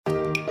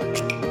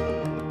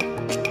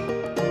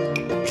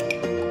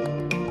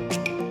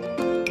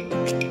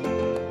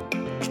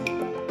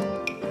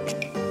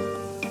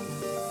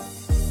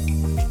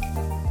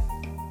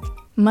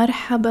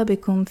مرحبا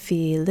بكم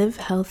في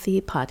Live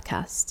Healthy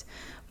Podcast.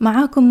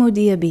 معاكم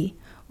مودية بي،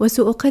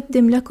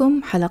 وسأقدم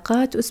لكم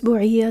حلقات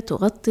أسبوعية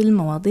تغطي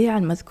المواضيع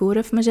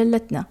المذكورة في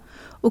مجلتنا،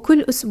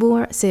 وكل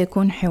أسبوع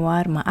سيكون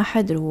حوار مع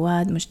أحد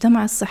رواد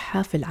مجتمع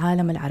الصحة في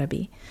العالم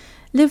العربي.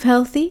 Live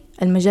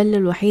Healthy المجلة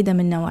الوحيدة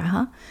من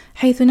نوعها،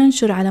 حيث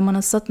ننشر على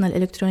منصتنا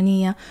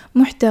الإلكترونية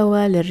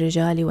محتوى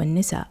للرجال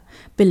والنساء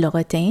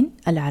باللغتين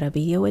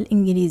العربية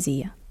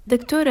والإنجليزية.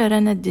 دكتورة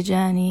رنا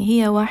الدجاني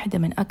هي واحدة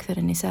من أكثر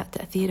النساء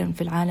تأثيرا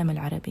في العالم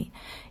العربي.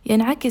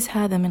 ينعكس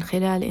هذا من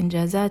خلال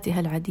إنجازاتها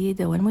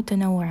العديدة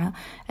والمتنوعة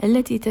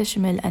التي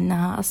تشمل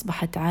أنها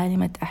أصبحت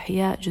عالمة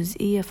أحياء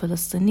جزيئية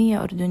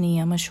فلسطينية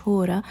أردنية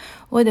مشهورة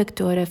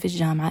ودكتورة في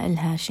الجامعة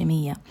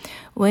الهاشمية،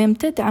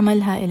 ويمتد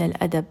عملها إلى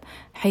الأدب،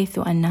 حيث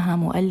أنها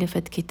مؤلفة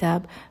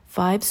كتاب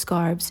 5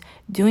 Scarves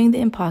Doing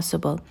the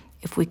Impossible.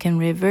 If we can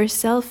reverse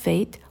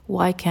self-fate,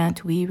 why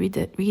can't we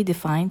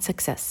redefine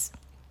success?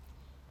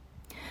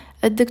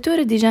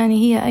 الدكتورة الدجاني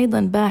هي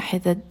أيضا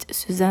باحثة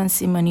سوزان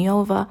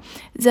سيمونيوفا،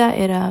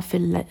 زائرة في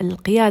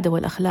القيادة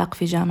والأخلاق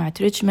في جامعة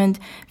ريتشموند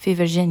في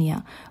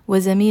فرجينيا،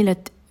 وزميلة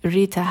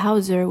ريتا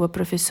هاوزر،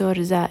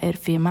 وبروفيسور زائر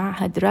في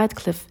معهد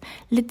رادكليف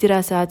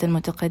للدراسات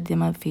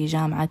المتقدمة في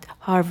جامعة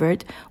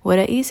هارفارد،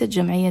 ورئيسة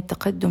جمعية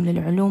تقدم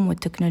للعلوم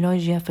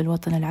والتكنولوجيا في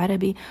الوطن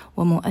العربي،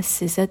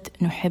 ومؤسسة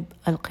نحب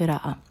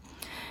القراءة.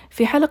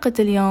 في حلقة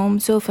اليوم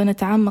سوف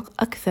نتعمق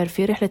أكثر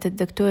في رحلة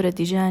الدكتورة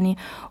الدجاني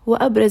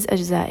وأبرز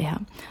أجزائها،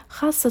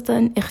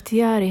 خاصة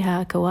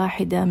اختيارها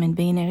كواحدة من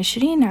بين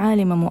 20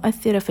 عالمة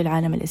مؤثرة في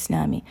العالم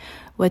الإسلامي،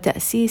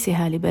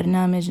 وتأسيسها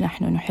لبرنامج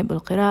نحن نحب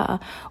القراءة،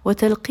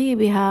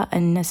 وتلقيبها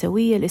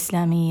النسوية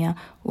الإسلامية،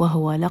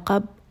 وهو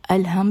لقب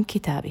ألهم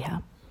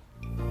كتابها.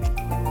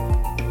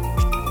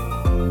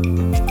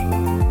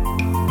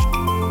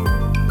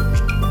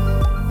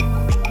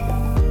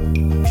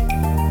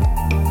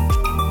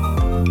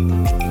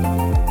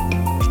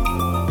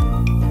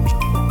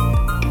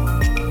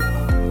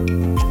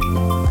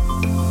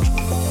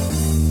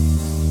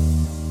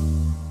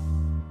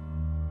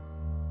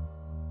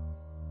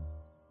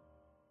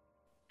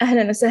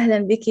 أهلا وسهلا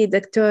بك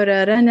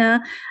دكتورة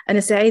رنا، أنا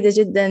سعيدة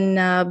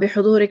جدا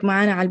بحضورك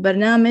معنا على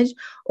البرنامج،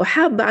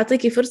 وحابة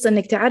أعطيكي فرصة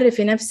أنك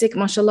تعرفي نفسك.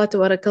 ما شاء الله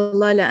تبارك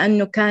الله،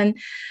 لأنه كان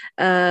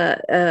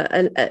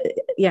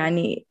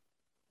يعني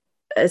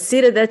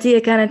السيرة الذاتية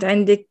كانت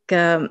عندك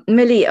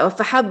مليئة،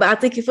 فحابة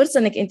أعطيكي فرصة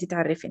أنك أنت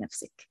تعرفي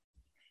نفسك.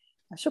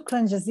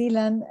 شكرا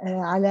جزيلا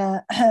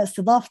على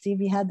استضافتي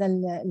بهذا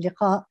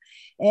اللقاء.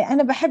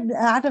 أنا بحب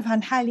أعرف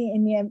عن حالي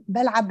أني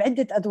بلعب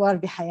عدة أدوار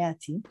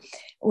بحياتي،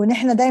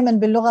 ونحن دايما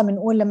باللغة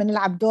بنقول لما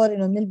نلعب دور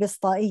إنه بنلبس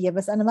طاقية،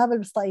 بس أنا ما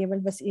بلبس طاقية،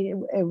 بلبس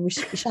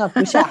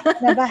وشاح.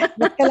 أنا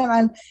بتكلم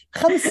عن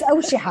 5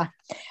 أوشحة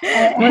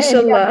ما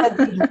شاء الله.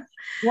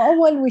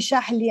 وأول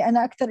وشاح اللي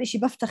أنا أكتر إشي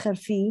بفتخر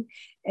فيه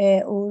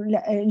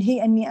اللي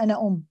هي أني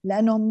أنا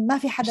لأنه ما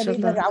في حدا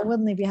بيقدر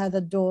يعوضني بهذا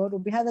الدور،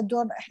 وبهذا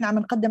الدور إحنا عم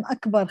نقدم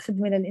أكبر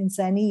خدمة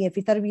للإنسانية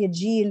في تربية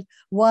جيل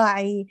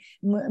واعي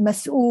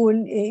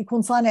مسؤول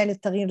يكون صانع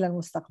للتغيير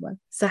للمستقبل.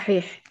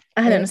 صحيح،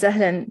 أهلا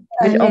وسهلا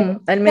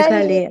بالأم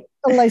المثالية.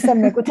 الله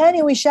يسلمك.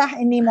 وثاني وشاح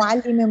إني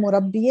معلمة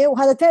مربية،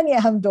 وهذا ثاني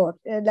أهم دور،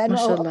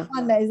 لأنه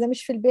أطفالنا إذا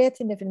مش في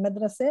البيت إنه في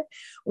المدرسة،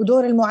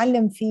 ودور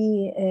المعلم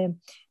في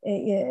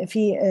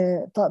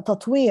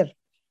تطوير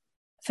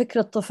فكر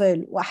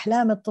الطفل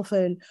وأحلام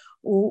الطفل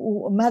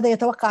وماذا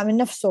يتوقع من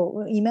نفسه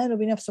وإيمانه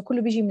بنفسه،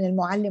 كله بيجي من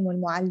المعلم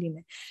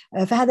والمعلمة.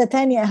 فهذا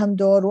تاني أهم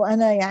دور،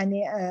 وأنا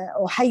يعني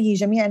أحيي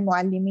جميع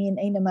المعلمين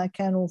أينما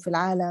كانوا في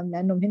العالم،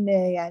 لأنهم هن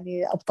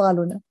يعني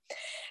أبطالنا.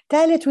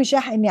 ثالث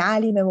وشاح إني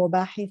عالمة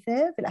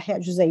وباحثة في الأحياء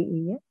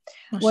الجزيئية،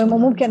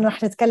 وممكن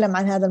رح نتكلم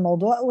عن هذا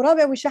الموضوع.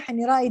 ورابع وشاح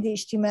إني رائدة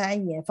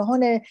اجتماعية،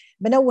 فهنا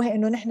بنوه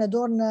إنه نحن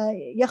دورنا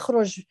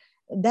يخرج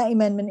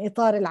دائما من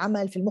إطار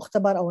العمل في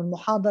المختبر أو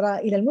المحاضرة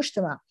إلى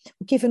المجتمع،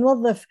 وكيف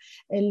نوظف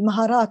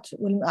المهارات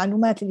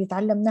والمعلومات اللي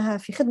تعلمناها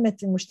في خدمة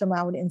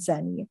المجتمع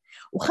والإنسانية.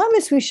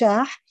 وخامس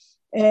وشاح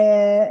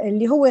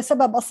اللي هو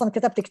سبب أصلا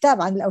كتبت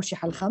كتاب عن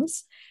الأوشحة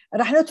ال5،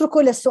 رح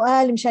نتركه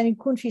للسؤال مشان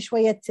يكون في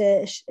شوية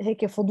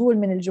هيك فضول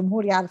من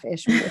الجمهور يعرف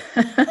إيش هو.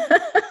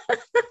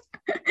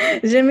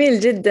 جميل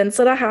جدا،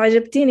 صراحة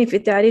عجبتيني في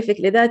تعريفك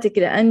لذاتك،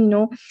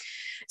 لأنه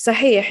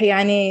صحيح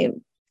يعني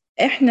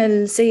إحنا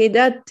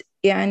السيدات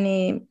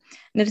يعني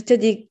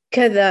نرتدي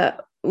كذا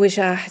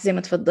وشاح زي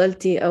ما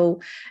تفضلتي، أو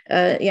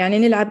يعني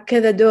نلعب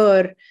كذا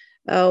دور.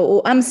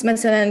 وأمس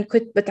مثلا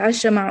كنت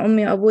بتعشى مع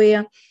أمي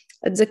وأبويا،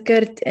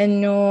 اتذكرت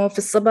أنه في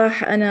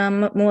الصباح أنا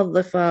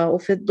موظفة،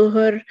 وفي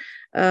الظهر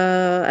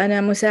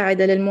أنا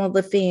مساعدة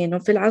للموظفين،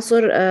 وفي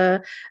العصر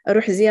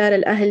أروح زيارة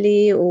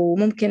لأهلي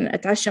وممكن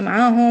أتعشى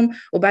معاهم،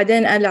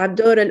 وبعدين ألعب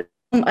دور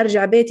الأم،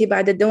 أرجع بيتي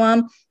بعد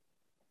الدوام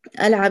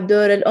ألعب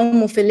دور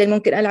الأم، وفي الليل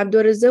ممكن ألعب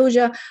دور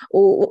الزوجة،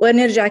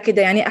 ونرجع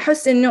كده. يعني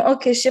أحس إنه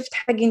أوكي الشفت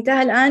حقي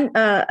انتهى الآن،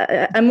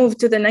 I move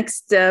to the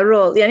next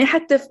role. يعني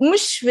حتى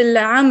مش في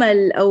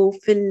العمل أو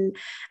في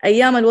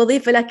الأيام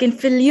الوظيفة، لكن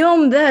في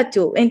اليوم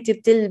ذاته أنت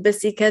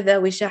بتلبسي كذا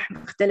وشاح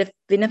مختلف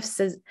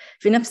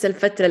في نفس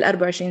الفترة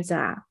 24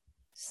 ساعة.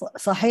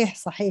 صحيح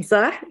صحيح.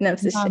 صح،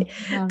 نفس الشيء.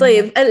 نعم.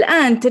 طيب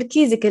الآن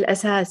تركيزك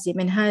الأساسي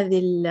من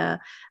هذه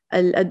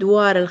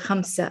الأدوار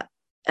الخمسة،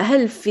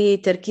 هل في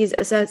تركيز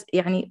أساس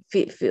يعني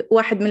في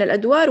واحد من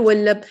الأدوار،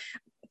 ولا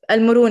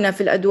المرونة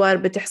في الأدوار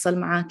بتحصل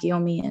معاك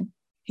يوميا؟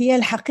 هي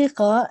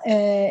الحقيقة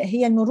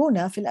هي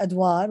المرونة في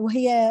الأدوار،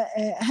 وهي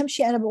أهم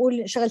شيء أنا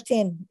بقول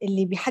شغلتين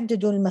اللي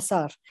بيحددوا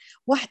المسار.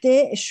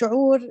 واحدة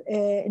الشعور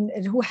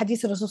اللي هو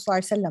حديث الرسول صلى الله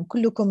عليه وسلم: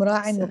 كلكم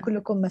راع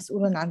وكلكم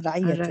مسؤول عن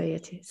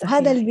رعيته.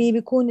 وهذا اللي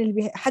بيكون اللي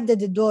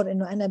بيحدد الدور،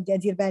 إنه أنا بدي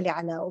أدير بالي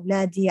على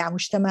أولادي، على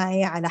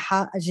مجتمعي، على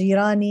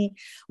جيراني،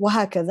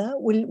 وهكذا.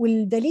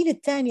 والدليل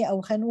الثاني،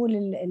 أو خلينا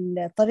نقول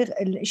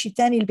الشيء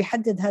الثاني اللي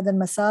بيحدد هذا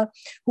المسار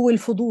هو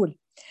الفضول.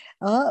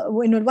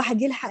 وإنه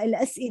الواحد يلحق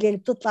الأسئلة اللي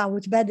بتطلع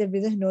وتبادر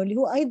بذهنه، اللي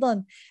هو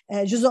أيضا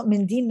جزء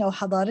من ديننا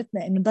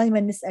وحضارتنا، إنه دايما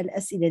نسأل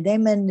أسئلة،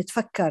 دايما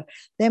نتفكر،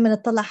 دايما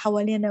نطلع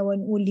حوالينا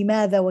ونقول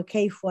لماذا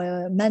وكيف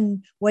ومن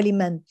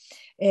ولمن.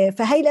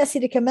 فهي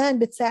الأسئلة كمان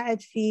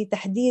بتساعد في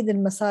تحديد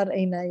المسار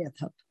أين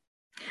يذهب.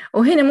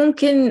 وهنا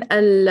ممكن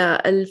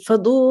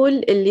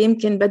الفضول اللي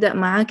يمكن بدأ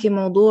معاكي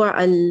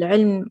موضوع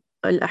العلم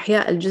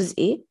الأحياء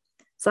الجزئي،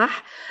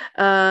 صح؟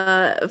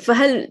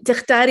 فهل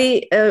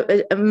تختاري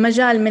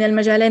مجال من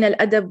المجالين،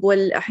 الأدب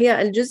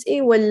والأحياء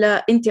الجزئي،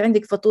 ولا أنت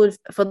عندك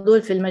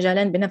فضول في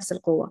المجالين بنفس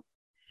القوة؟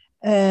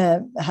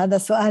 هذا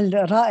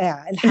سؤال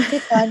رائع.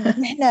 الحقيقة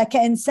نحن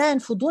كإنسان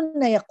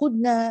فضولنا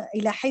يقودنا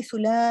إلى حيث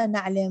لا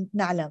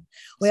نعلم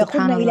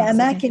ويقودنا إلى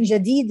أماكن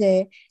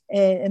جديدة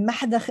ما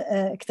حدا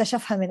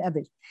اكتشفها من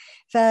قبل.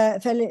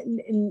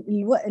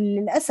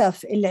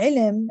 فللأسف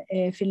العلم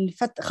في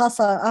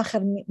خاصة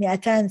آخر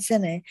 200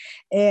 سنة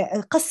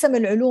قسم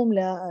العلوم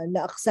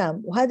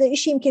لأقسام، وهذا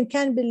إشي يمكن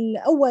كان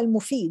بالأول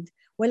مفيد،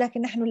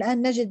 ولكن نحن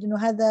الآن نجد أنه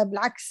هذا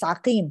بالعكس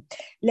عقيم،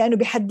 لأنه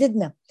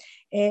بيحددنا.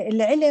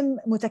 العلم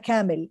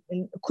متكامل،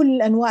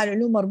 كل أنواع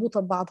العلوم مربوطة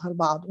ببعضها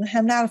البعض،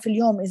 ونحن بنعرف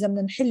اليوم إذا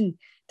بدنا نحل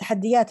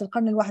تحديات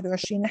القرن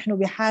 21 نحن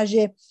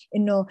بحاجة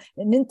إنه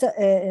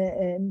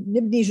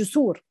نبني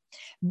جسور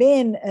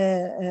بين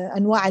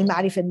أنواع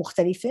المعرفة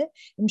المختلفة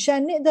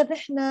مشان نقدر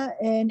نحن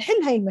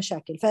نحل هاي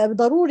المشاكل.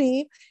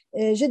 فضروري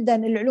جدا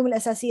العلوم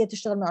الأساسية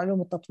تشتغل مع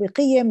العلوم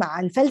التطبيقية، مع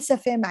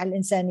الفلسفة، مع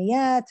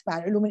الإنسانيات، مع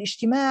العلوم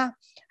الاجتماع،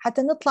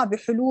 حتى نطلع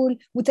بحلول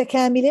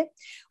متكاملة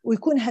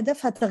ويكون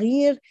هدفها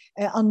تغيير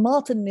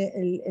أنماط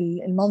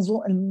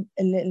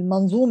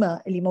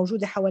المنظومة اللي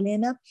موجودة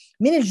حوالينا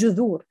من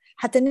الجذور،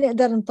 حتى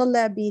نقدر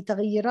نطلع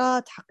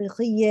بتغييرات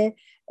حقيقية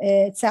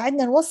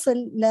تساعدنا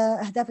نوصل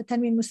لأهداف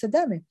التنمية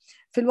المستدامة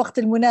في الوقت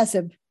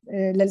المناسب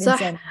للإنسان.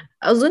 صح.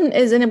 أظن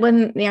إذا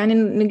نبغى يعني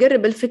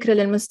نقرب الفكرة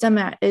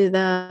للمستمع،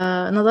 إذا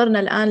نظرنا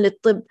الآن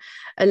للطب،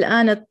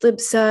 الآن الطب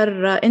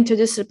صار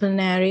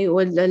interdisciplinary،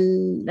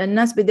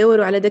 والناس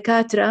بيدوروا على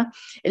دكاترة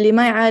اللي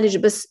ما يعالج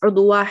بس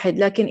عضو واحد،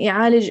 لكن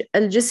يعالج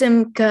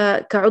الجسم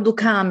كعضو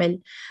كامل،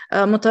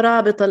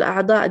 مترابطة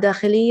الأعضاء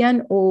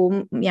داخليا،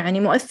 ويعني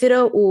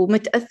مؤثرة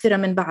ومتأثرة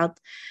من بعض.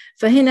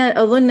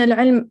 فهنا أظن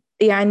العلم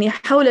يعني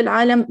حول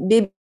العالم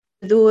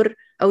بذور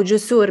أو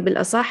جسور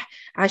بالأصح،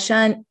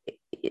 عشان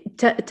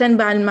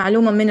تنبع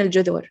المعلومة من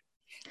الجذور.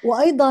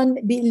 وأيضا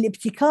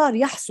بالابتكار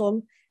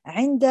يحصل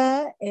عند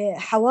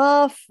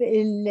حواف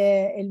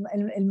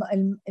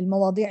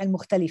المواضيع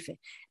المختلفة.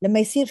 لما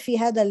يصير في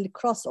هذا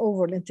الكروس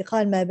أوفر،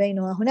 الانتقال ما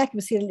بينها، هناك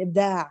بصير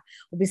الإبداع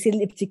وبصير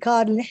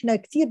الابتكار اللي نحن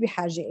كتير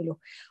بحاجة له.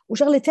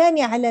 وشغلة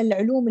تانية على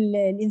العلوم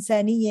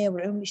الإنسانية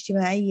والعلوم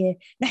الاجتماعية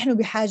نحن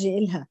بحاجة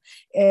إلها،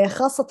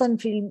 خاصة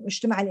في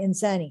المجتمع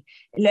الإنساني.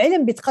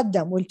 العلم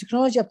بيتقدم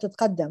والتكنولوجيا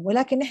بتتقدم،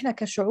 ولكن نحن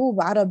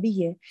كشعوب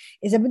عربية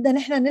إذا بدنا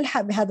نحن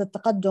نلحق بهذا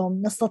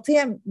التقدم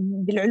نستطيع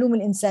بالعلوم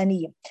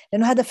الإنسانية،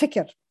 لأنه هذا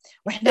فكر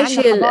وإحنا إيش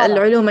عندنا حضارة.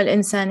 العلوم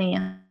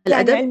الإنسانية؟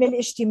 يعني علم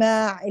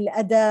الاجتماع،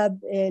 الأدب،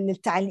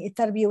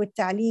 التربية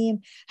والتعليم،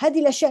 هذه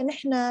الأشياء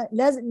نحن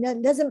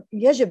لازم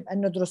يجب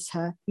أن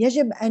ندرسها،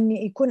 يجب أن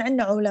يكون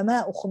عندنا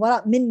علماء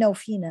وخبراء منا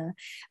وفينا.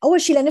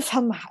 أول شيء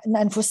لنفهم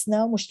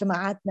أنفسنا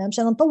ومجتمعاتنا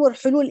مشان نطور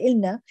حلول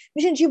إلنا،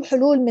 مش نجيب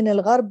حلول من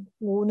الغرب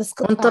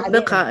ونسقطها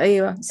ونطبقها. علينا.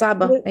 أيوة،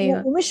 صعبة.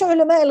 أيوة. ومش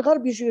علماء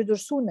الغرب يجوا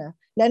يدرسونا،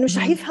 لأنه مش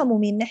رح يفهموا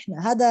مين نحن.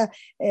 هذا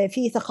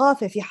في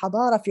ثقافة، في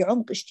حضارة، في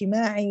عمق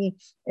اجتماعي.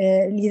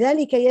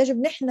 لذلك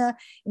يجب نحن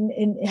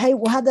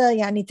وهذا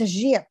يعني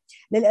تشجيع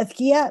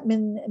للأذكياء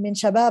من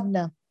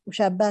شبابنا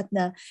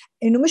وشاباتنا،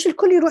 إنه مش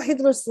الكل يروح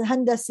يدرس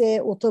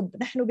هندسة وطب.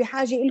 نحن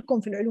بحاجة لكم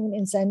في العلوم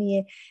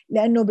الإنسانية،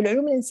 لأنه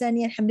بالعلوم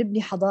الإنسانية نحن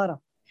بنبني حضارة،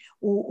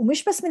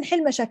 ومش بس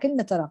بنحل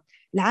مشاكلنا. ترى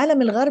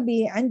العالم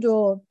الغربي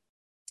عنده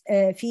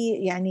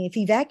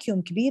في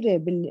فاكيوم كبيرة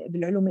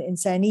بالعلوم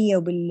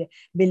الإنسانية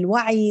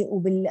وبالوعي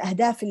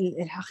وبالأهداف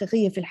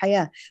الحقيقية في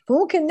الحياة.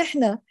 فممكن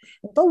نحن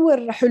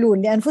نطور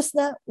حلول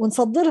لأنفسنا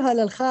ونصدرها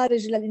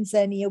للخارج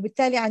للإنسانية،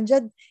 وبالتالي عن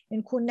جد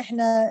نكون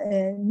نحن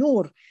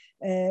نور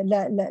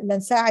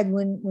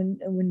لنساعد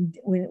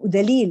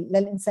ودليل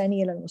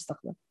للإنسانية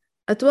للمستقبل.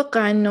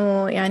 أتوقع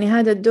أنه يعني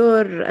هذا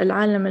الدور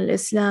العالم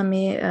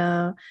الإسلامي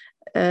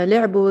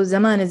لعبوا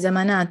زمان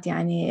الزمانات،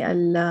 يعني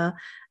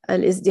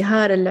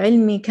الازدهار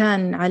العلمي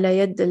كان على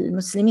يد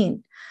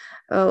المسلمين،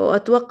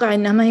 وأتوقع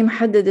أنها ما هي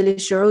محددة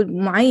لشعوب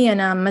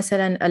معينة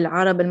مثلا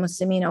العرب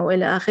المسلمين أو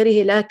إلى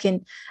آخره،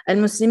 لكن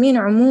المسلمين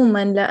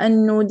عموما،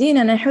 لأنه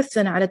ديننا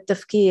يحثنا على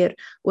التفكير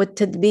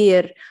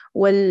والتدبير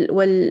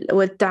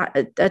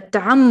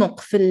والتعمق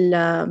في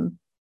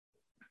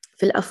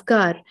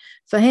الأفكار.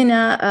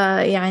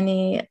 فهنا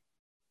يعني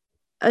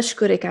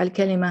أشكرك على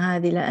الكلمة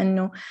هذه،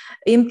 لأنه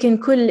يمكن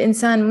كل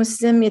إنسان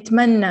مسلم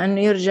يتمنى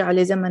أنه يرجع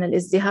لزمن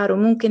الازدهار،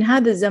 وممكن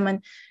هذا الزمن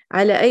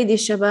على أيدي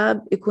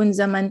الشباب يكون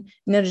زمن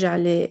نرجع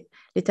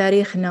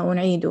لتاريخنا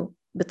ونعيده نعم.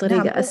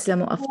 بطريقة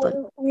أسلم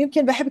وأفضل.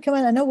 ويمكن بحب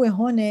كمان أنوه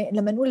هون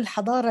لما نقول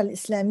الحضارة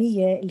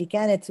الإسلامية اللي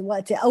كانت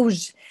وقت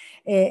أوج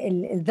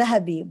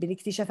الذهبي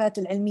بالاكتشافات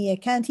العلمية،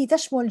 كانت هي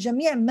تشمل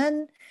جميع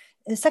من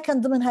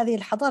سكن ضمن هذه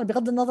الحضارة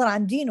بغض النظر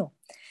عن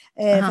دينه.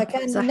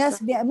 فكان صح.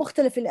 الناس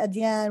بمختلف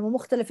الأديان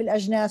ومختلف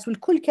الأجناس،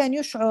 والكل كان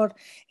يشعر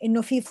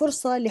إنه في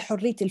فرصة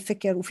لحرية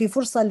الفكر، وفي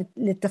فرصة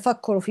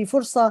للتفكر، وفي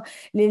فرصة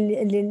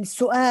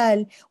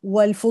للسؤال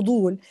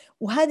والفضول.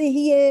 وهذه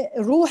هي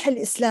روح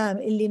الإسلام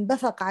اللي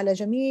انبثق على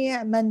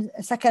جميع من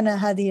سكن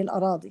هذه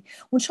الأراضي.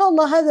 وإن شاء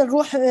الله هذا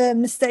الروح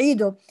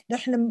نستعيده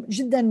نحن،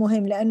 جدا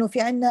مهم، لأنه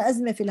في عنا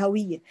أزمة في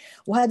الهوية،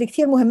 وهذا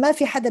كثير مهم. ما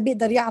في حدا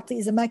بيقدر يعطي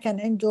إذا ما كان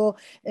عنده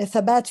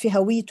ثبات في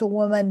هويته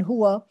ومن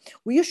هو،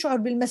 ويشعر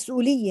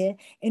بالمسؤولية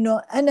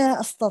إنه أنا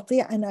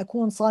أستطيع أن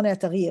أكون صانع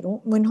تغيير.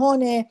 من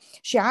هون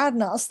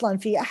شعارنا أصلا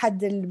في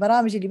أحد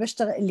البرامج اللي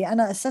بشتغل، اللي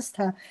أنا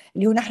أسستها،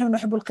 اللي هو نحن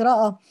نحب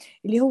القراءة،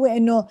 اللي هو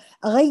إنه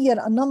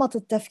أغير النمط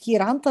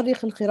التفكير عن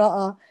طريق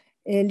القراءة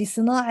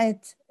لصناعة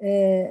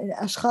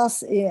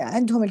أشخاص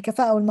عندهم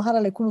الكفاءة والمهارة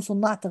ليكونوا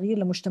صناع تغيير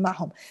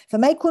لمجتمعهم،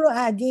 فما يكونوا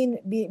قاعدين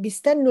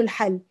بيستنوا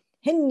الحل،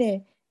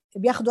 هن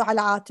بياخدوا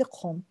على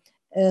عاتقهم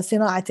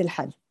صناعة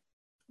الحل.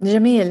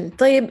 جميل.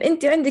 طيب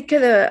أنت عندك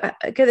كذا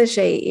كذا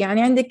شيء،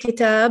 يعني عندك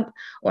كتاب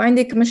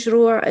وعندك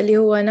مشروع اللي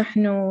هو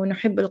نحن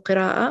نحب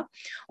القراءة،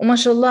 وما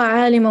شاء الله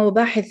عالمة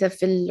وباحثة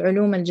في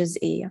العلوم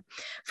الجزئية.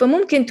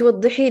 فممكن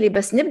توضحي لي،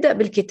 بس نبدأ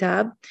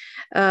بالكتاب.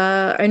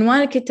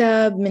 عنوان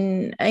الكتاب،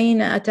 من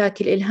أين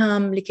أتاك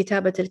الإلهام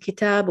لكتابة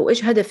الكتاب،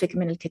 وإيش هدفك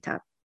من الكتاب؟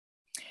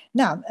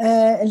 نعم.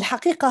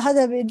 الحقيقة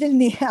هذا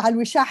بيدلني على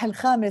الوشاح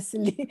الخامس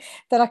اللي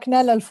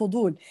تركناه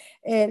للفضول.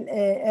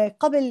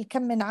 قبل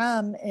كم من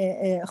عام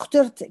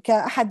اخترت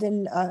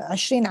كأحد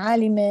 20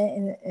 عالمة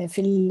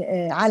في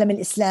العالم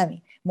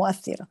الإسلامي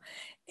مؤثرة.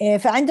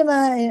 فعندما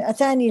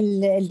أتاني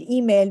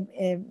الإيميل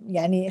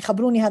يعني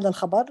خبروني هذا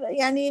الخبر،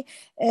 يعني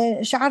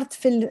شعرت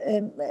في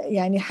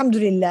يعني الحمد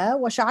لله،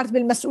 وشعرت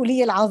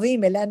بالمسؤولية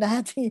العظيمة، لأن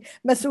هذه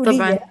مسؤولية.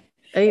 طبعا.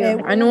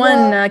 أيوة،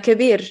 عنوان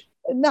كبير.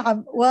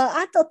 نعم.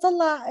 وقعدت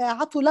أطلع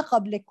عطوا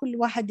لقب لكل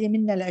واحدة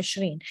منا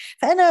 20.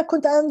 فأنا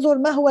كنت أنظر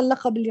ما هو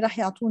اللقب اللي راح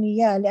يعطوني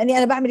إياه، لأني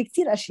أنا بعمل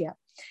كتير أشياء.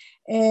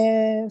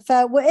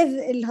 فوإذ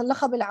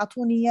اللقب اللي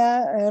عطوني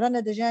إياه رنا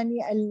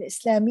دجاني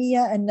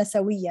الإسلامية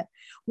النسوية.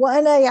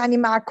 وأنا يعني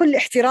مع كل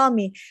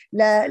احترامي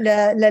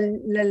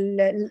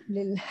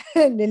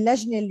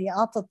للجنة اللي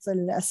أعطت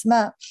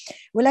الأسماء،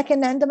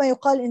 ولكن عندما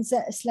يقال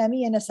إنسان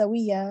إسلامية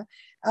نسوية،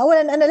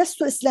 أولا أنا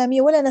لست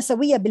إسلامية ولا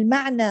نسوية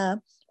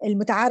بالمعنى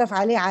المتعارف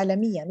عليه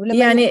عالميا. ولما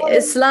يعني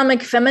يقال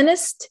Islamic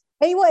feminist.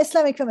 ايوه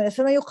اسلامك فيمينست،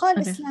 فما يقال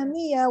أوكي.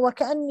 اسلاميه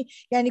وكأن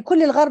يعني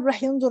كل الغرب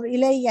رح ينظر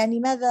الي، يعني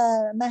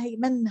ماذا، ما هي،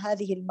 من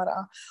هذه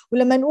المراه؟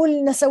 ولما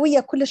نقول نسويه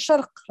كل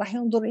الشرق رح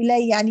ينظر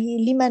الي،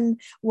 يعني لمن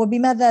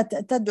وبماذا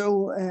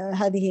تدعو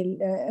هذه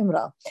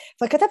الامراه؟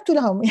 فكتبت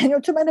لهم يعني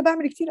قلت لهم انا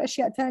بعمل كثير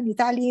اشياء ثانيه،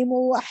 تعليم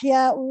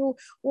واحياء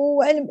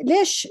وعلم،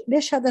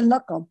 ليش هذا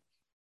اللقب؟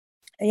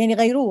 يعني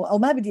غيروه أو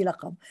ما بدي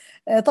لقب.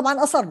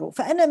 طبعا أصروا.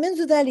 فأنا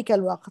منذ ذلك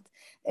الوقت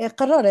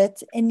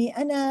قررت أني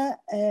أنا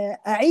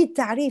أعيد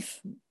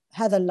تعريف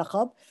هذا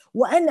اللقب،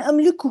 وأن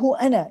أملكه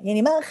أنا،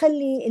 يعني ما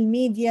أخلي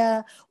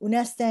الميديا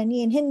وناس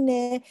ثانيين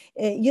هن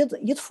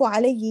يضفوا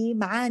علي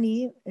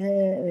معاني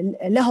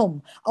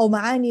لهم، أو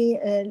معاني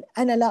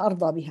أنا لا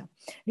أرضى بها.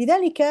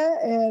 لذلك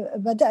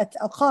بدأت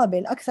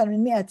أقابل أكثر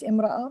من 100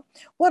 امرأة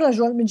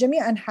ورجل من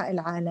جميع أنحاء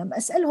العالم،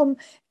 أسألهم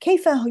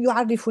كيف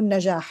يعرفوا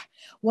النجاح،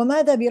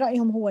 وماذا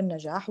برأيهم هو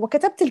النجاح.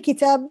 وكتبت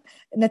الكتاب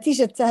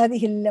نتيجة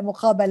هذه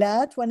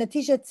المقابلات،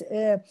 ونتيجة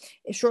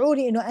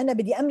شعوري أنه أنا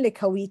بدي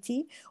أملك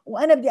هويتي،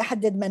 وأنا بدي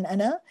أحدد من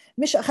أنا،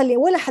 مش أخلي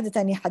ولا حدا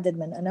تاني يحدد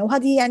من أنا.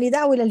 وهذه يعني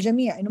دعوة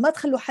للجميع أنه ما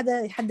تخلوا حدا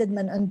يحدد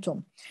من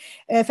أنتم.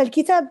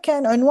 فالكتاب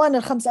كان عنوان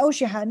الخمس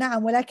أوشحة،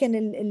 نعم، ولكن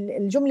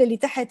الجملة اللي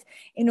تحت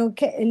أنه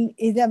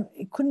إذا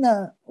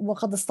كنا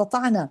وقد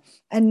استطعنا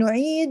أن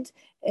نعيد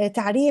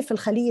تعريف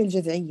الخلية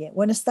الجذعية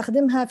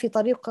ونستخدمها في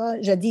طريقة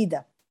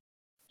جديدة،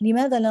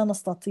 لماذا لا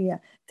نستطيع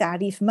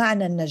تعريف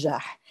معنى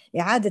النجاح،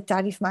 إعادة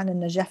تعريف معنى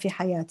النجاح في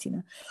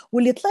حياتنا؟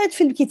 واللي طلعت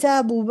في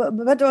الكتاب،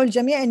 وبدعو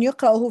الجميع أن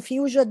يقرأه، في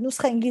يوجد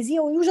نسخة إنجليزية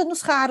ويوجد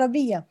نسخة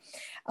عربية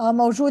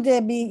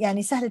موجودة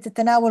يعني سهلة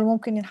التناول،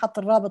 ممكن ينحط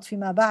الرابط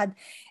فيما بعد.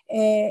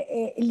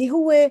 اللي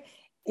هو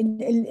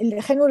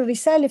خلينا نقول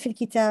الرسالة في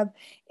الكتاب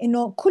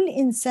إنه كل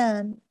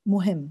إنسان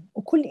مهم،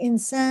 وكل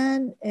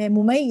إنسان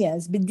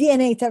مميز بالدي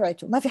ان اي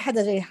تبعته، ما في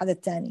حدا زي حدا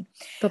الثاني.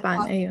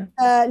 طبعا. أيوة.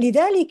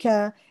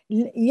 لذلك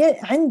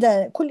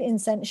عند كل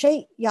إنسان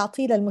شيء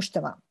يعطيه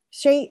للمجتمع.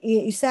 شيء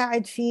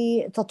يساعد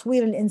في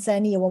تطوير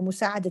الإنسانية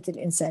ومساعدة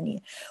الإنسانية.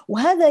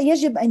 وهذا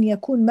يجب أن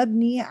يكون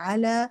مبني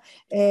على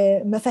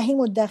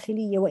مفاهيمه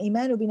الداخلية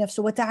وإيمانه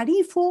بنفسه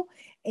وتعريفه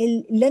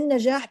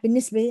للنجاح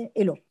بالنسبة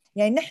له.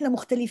 يعني نحن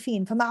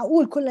مختلفين،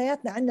 فمعقول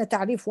كلياتنا عندنا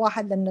تعريف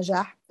واحد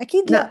للنجاح؟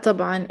 أكيد لا لا.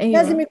 طبعا.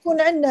 لازم أيوة.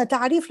 يكون عندنا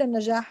تعريف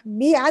للنجاح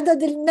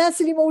بعدد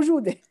الناس اللي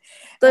موجودة.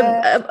 طيب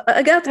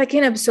أقاطعك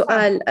هنا نعم.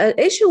 بسؤال،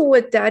 إيش هو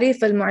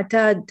التعريف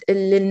المعتاد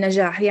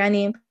للنجاح؟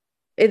 يعني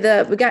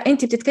إذا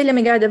أنت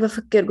بتتكلمي قاعدة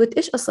بفكر، قلت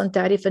إيش أصلا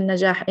تعريف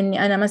النجاح؟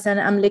 إني أنا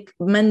مثلا أملك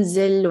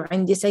منزل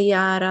وعندي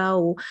سيارة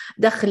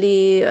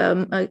ودخلي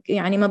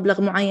يعني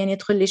مبلغ معين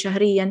يدخل لي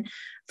شهريا.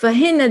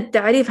 فهنا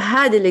التعريف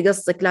هذا اللي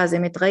قصدك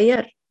لازم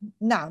يتغير؟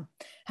 نعم،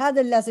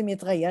 هذا اللي لازم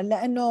يتغير،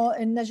 لأنه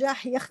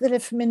النجاح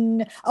يختلف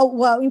من،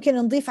 أو ويمكن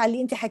نضيف على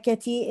اللي أنت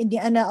حكيتيه،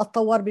 إني أنا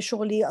أتطور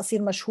بشغلي،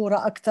 أصير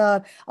مشهورة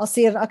أكثر،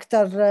 أصير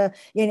أكثر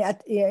يعني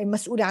يعني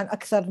مسؤولة عن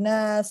أكثر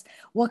ناس.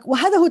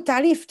 وهذا هو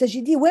التعريف،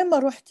 تجديه وين ما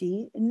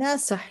رحتي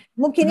الناس صح.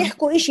 ممكن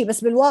يحكوا إشي،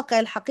 بس بالواقع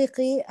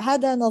الحقيقي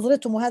هذا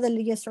نظرتهم وهذا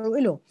اللي يسعوا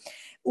له.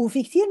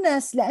 وفي كثير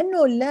ناس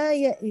لأنه لا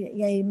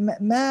يعني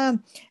ما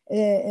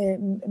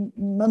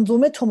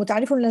منظومتهم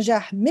وتعريفهم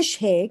للنجاح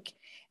مش هيك،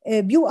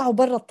 بيوقعوا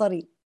برا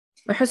الطريق.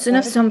 ويحسوا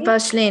نفسهم عرفتي؟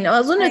 فاشلين.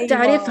 وأظن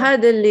التعريف ايوه.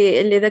 هذا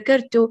اللي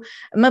ذكرته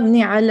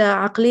مبني على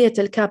عقلية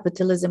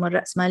الكابيتاليزم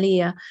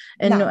الرأسمالية،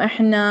 نعم. إنه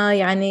إحنا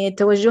يعني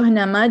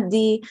توجهنا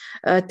مادي،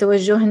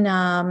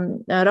 توجهنا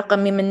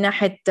رقمي من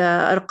ناحية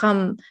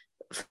أرقام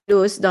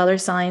فلوس، دولار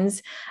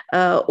ساينز،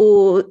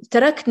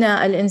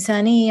 وتركنا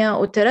الإنسانية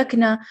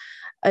وتركنا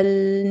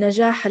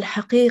النجاح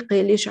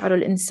الحقيقي اللي يشعر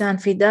الإنسان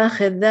في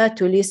داخل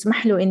ذاته، اللي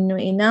يسمح له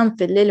إنه ينام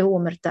في الليل وهو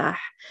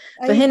مرتاح.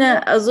 فهنا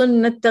ايوه.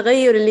 أظن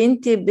التغير اللي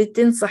أنت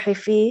بتنصحي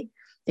فيه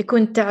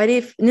يكون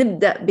تعريف،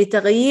 نبدأ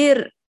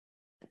بتغيير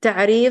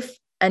تعريف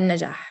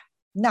النجاح.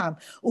 نعم،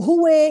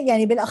 وهو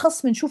يعني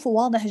بالأخص بنشوفه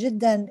واضح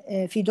جدا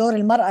في دور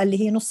المرأة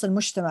اللي هي نص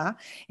المجتمع،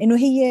 إنه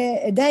هي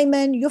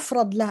دائما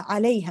يفرض له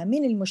عليها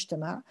من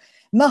المجتمع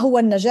ما هو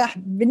النجاح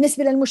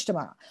بالنسبة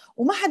للمجتمع،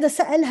 وما حدا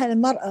سألها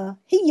المرأة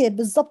هي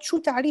بالضبط شو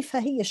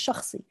تعريفها هي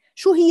الشخصي،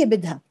 شو هي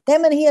بدها.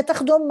 دائما هي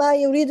تخدم ما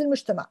يريد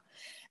المجتمع.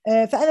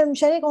 فأنا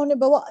مشان هيك هون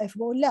بوقف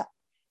بقول لا،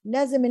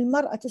 لازم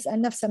المرأة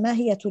تسأل نفسها ما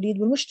هي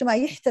تريد، والمجتمع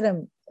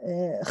يحترم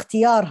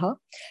اختيارها.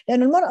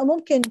 لأن المرأة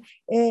ممكن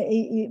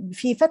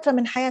في فترة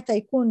من حياتها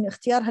يكون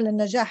اختيارها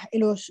للنجاح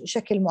له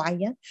شكل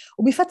معين،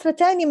 وبفترة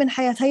تانية من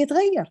حياتها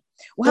يتغير،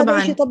 وهذا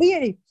إشي طبعا.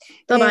 طبيعي.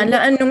 طبعا،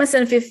 لأنه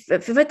مثلا في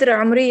فترة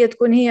عمرية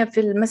تكون هي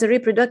في مثلا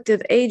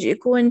reproductive age،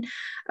 يكون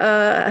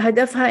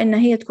هدفها إن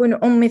هي تكون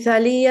أم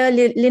مثالية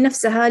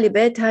لنفسها،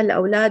 لبيتها،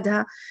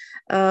 لأولادها.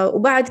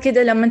 وبعد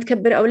كده لما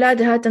تكبر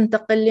أولادها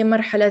تنتقل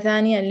لمرحلة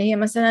ثانية اللي هي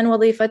مثلا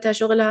وظيفتها،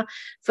 شغلها.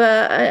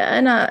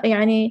 فأنا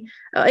يعني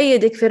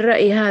أؤيدك في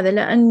الرأي هذا،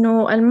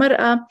 لأنه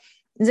المرأة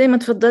زي ما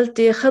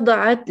تفضلتي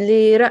خضعت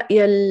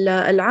لرأي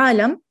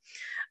العالم،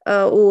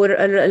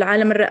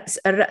 والعالم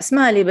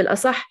الرأسمالي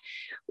بالأصح.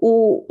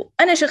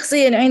 وأنا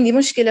شخصيا عندي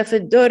مشكلة في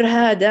الدور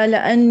هذا،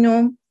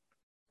 لأنه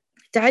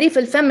تعريف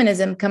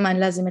الفيمينيزم كمان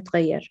لازم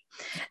يتغير.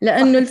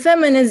 لأنه صح.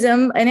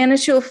 الفيمينيزم، يعني أنا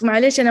أشوف،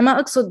 معلش أنا ما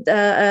أقصد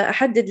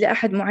أحدد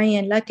لأحد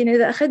معين، لكن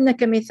إذا أخذنا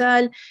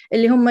كمثال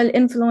اللي هم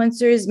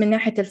الإنفلونسرز من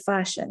ناحية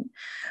الفاشن،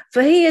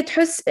 فهي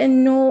تحس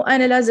إنه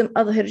أنا لازم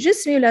أظهر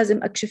جسمي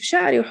ولازم أكشف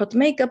شعري وأحط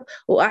ميك اب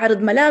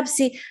وأعرض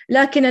ملابسي.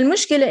 لكن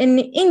المشكلة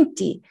إني أنت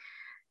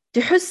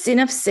تحسي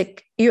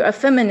نفسك you a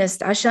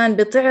feminist عشان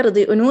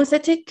بتعرضي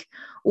أنوثتك،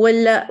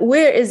 ولا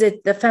where is it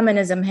the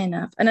feminism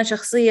هنا؟ أنا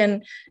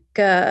شخصيا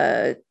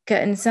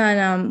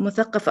كإنسانة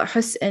مثقفة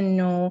أحس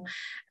إنه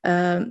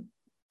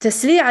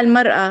تسليع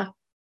المرأة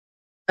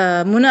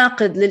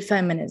مناقض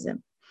للفيمينيزم.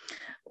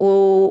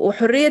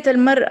 وحرية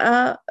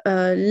المرأة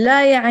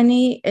لا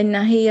يعني إن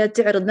هي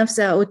تعرض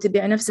نفسها أو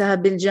تبيع نفسها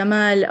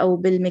بالجمال أو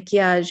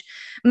بالمكياج.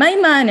 ما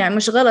يمانع،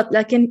 مش غلط،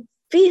 لكن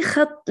في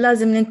خط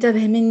لازم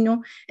ننتبه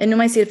منه، إنه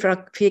ما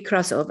يصير في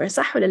كروس أوفر.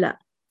 صح ولا لا؟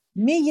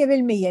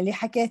 100% اللي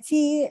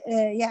حكيتيه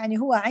يعني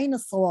هو عين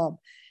الصواب.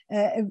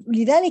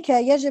 لذلك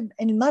يجب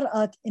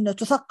المرأة أنه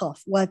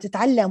تثقف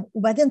وتتعلم،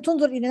 وبعدين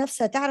تنظر إلى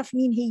نفسها، تعرف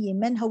مين هي،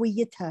 من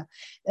هويتها،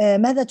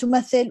 ماذا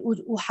تمثل،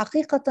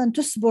 وحقيقة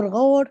تسبر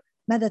غور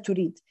ماذا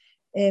تريد،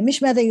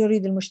 مش ماذا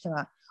يريد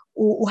المجتمع.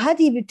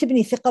 وهذه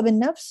بتبني ثقة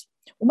بالنفس،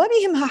 وما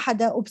بيهمها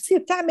حدا، وبتصير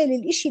تعمل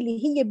الإشي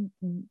اللي هي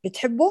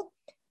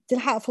بتحبه،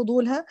 تلحق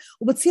فضولها،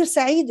 وبتصير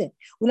سعيدة.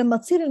 ولما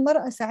تصير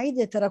المرأة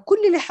سعيدة ترى كل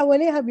اللي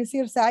حواليها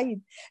بيصير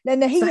سعيد،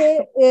 لأن صح.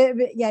 هي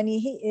يعني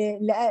هي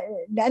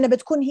لأن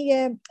بتكون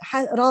هي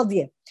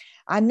راضية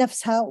عن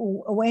نفسها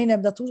وين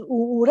بدها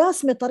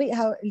وراسمة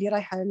طريقها اللي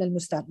رايحة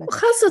للمستقبل.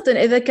 وخاصة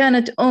إذا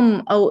كانت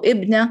أم أو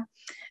ابنة،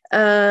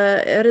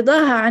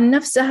 رضاها عن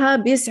نفسها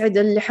بيسعد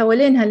اللي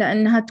حوالينها،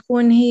 لأنها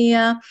تكون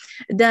هي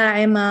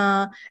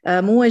داعمة،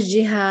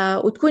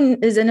 موجهة، وتكون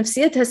إذا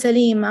نفسيتها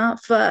سليمة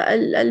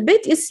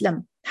فالبيت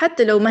يسلم.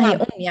 حتى لو ما هي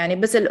نعم. أم يعني،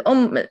 بس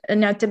الأم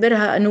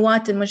نعتبرها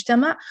نواة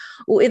المجتمع.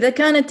 وإذا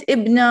كانت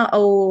ابنة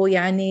أو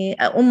يعني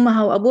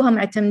أمها وأبوها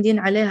معتمدين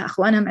عليها،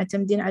 أخوانها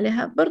معتمدين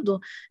عليها، برضو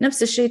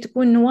نفس الشيء،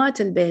 تكون نواة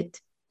البيت.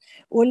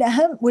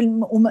 والأهم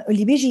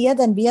واللي بيجي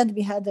يدا بيد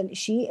بهذا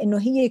الإشي إنه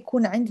هي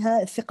يكون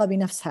عندها الثقة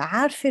بنفسها،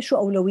 عارفة شو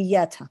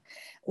أولوياتها،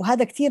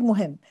 وهذا كتير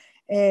مهم.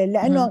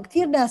 لأنه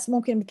كتير ناس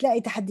ممكن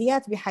بتلاقي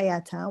تحديات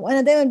بحياتها،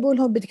 وأنا دائما بقول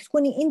لهم بدك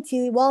تكوني أنت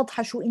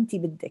واضحة شو أنت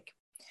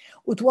بدك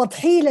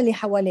وتوضحيه للي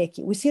حواليك،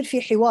 ويصير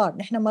في حوار.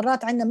 نحن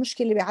مرات عندنا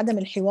مشكلة بعدم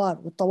الحوار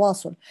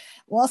والتواصل،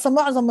 وأصلا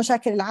معظم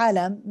مشاكل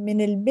العالم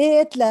من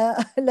البيت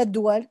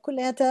للدول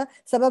كلها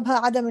سببها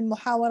عدم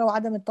المحاورة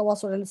وعدم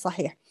التواصل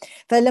الصحيح.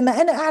 فلما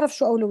أنا أعرف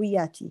شو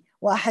أولوياتي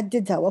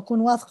وأحددها وأكون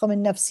واثقة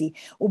من نفسي،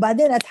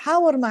 وبعدين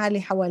أتحاور مع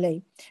اللي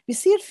حوالي،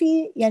 بيصير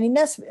في يعني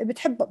الناس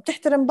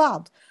بتحترم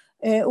بعض،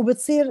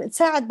 وبتصير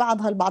تساعد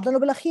بعضها البعض، لأنه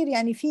بالأخير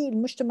يعني في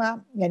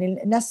المجتمع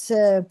يعني الناس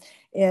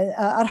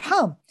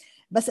أرحام.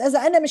 بس إذا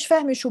أنا مش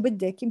فاهمة شو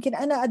بدك، يمكن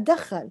أنا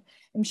أتدخل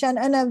مشان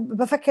أنا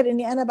بفكر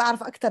إني أنا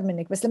بعرف أكتر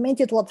منك. بس لما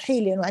أنت توضحي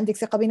لي إنه عندك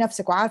ثقة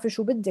بنفسك وعارفة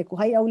شو بدك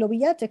وهي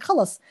أولوياتك،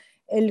 خلص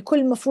الكل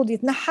المفروض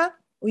يتنحى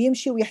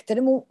ويمشي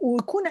ويحترمه.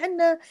 ويكون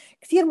عندنا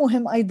كثير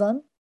مهم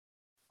أيضا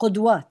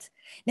قدوات.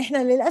 نحن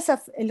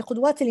للأسف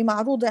القدوات اللي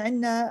معروضة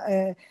عنا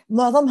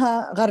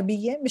معظمها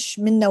غربية، مش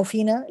منا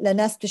وفينا،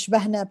 لناس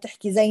بتشبهنا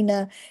بتحكي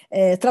زينا،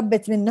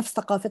 تربت من نفس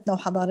ثقافتنا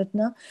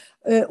وحضارتنا.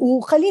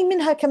 وقليل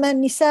منها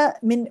كمان نساء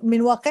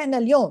من واقعنا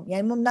اليوم.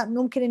 يعني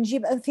ممكن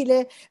نجيب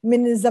أمثلة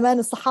من زمان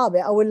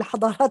الصحابة أو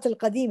الحضارات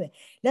القديمة،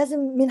 لازم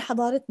من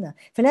حضارتنا.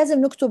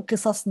 فلازم نكتب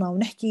قصصنا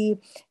ونحكي،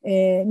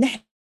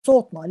 نحكي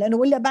صوتنا، لأنه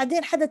ولا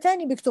بعدين حدا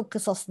تاني بيكتب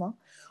قصصنا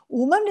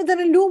وما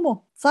بنقدر نلومه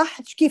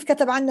صح كيف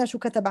كتب عنا شو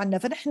كتب عنا.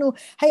 فنحن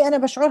هي أنا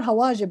بشعرها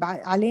واجب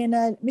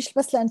علينا، مش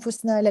بس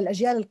لأنفسنا،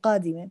 للأجيال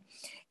القادمة،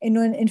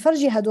 إنه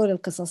نفرجي هدول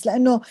القصص.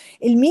 لأنه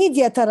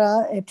الميديا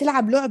ترى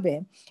بتلعب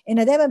لعبة،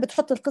 إنها دائما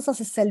بتحط القصص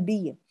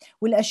السلبية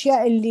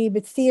والأشياء اللي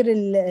بتثير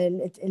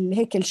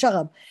هيك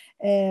الشغب.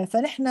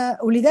 فنحن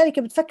ولذلك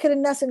بتفكر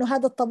الناس إنه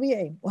هذا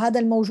الطبيعي وهذا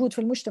الموجود في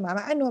المجتمع،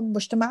 مع إنه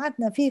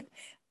مجتمعاتنا فيه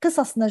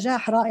قصص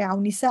نجاح رائعة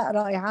ونساء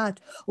رائعات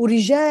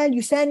ورجال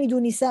يساندوا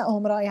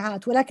نسائهم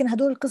رائعات، ولكن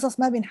هدول القصص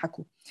ما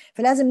بينحكوا.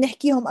 فلازم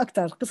نحكيهم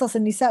أكثر، قصص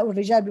النساء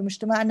والرجال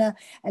بمجتمعنا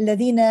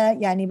الذين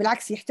يعني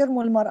بالعكس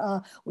يحترموا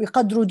المرأة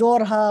ويقدروا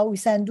دورها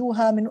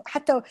ويساندوها من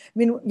حتى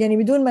من يعني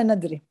بدون ما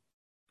ندري.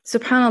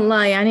 سبحان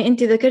الله. يعني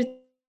أنت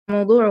ذكرت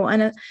موضوع،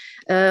 وأنا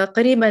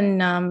قريبا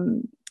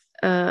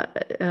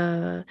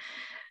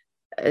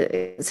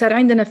صار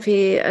عندنا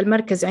في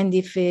المركز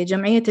عندي في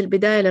جمعية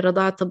البداية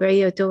للرضاعة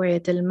الطبيعية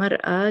وتوعية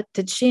المرأة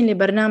تدشين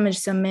لبرنامج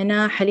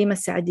سميناه حليمة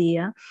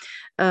السعدية،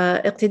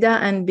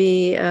 اقتداء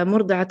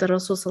بمرضعة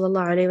الرسول صلى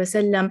الله عليه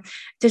وسلم،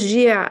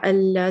 تشجيع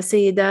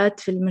السيدات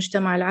في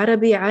المجتمع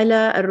العربي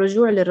على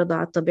الرجوع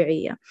للرضاعة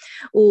الطبيعية،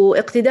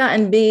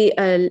 واقتداء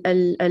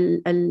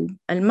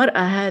بالمرأة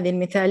هذه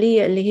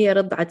المثالية اللي هي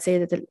رضعت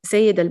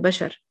سيد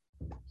البشر.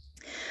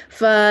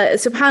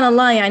 فسبحان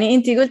الله، يعني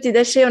أنت قلتي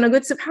ده الشيء وأنا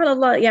قلت سبحان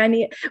الله،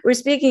 يعني we're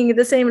speaking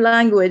the same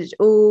language.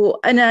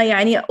 وأنا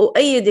يعني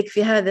أؤيدك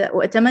في هذا،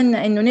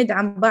 وأتمنى إنه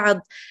ندعم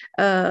بعض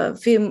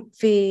في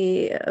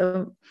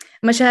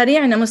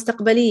مشاريعنا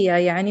مستقبلية،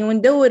 يعني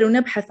وندور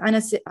ونبحث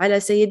على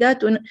سيدات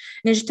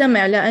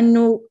ونجتمع،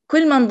 لأنه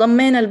كل ما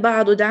انضمينا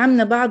لبعض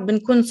ودعمنا بعض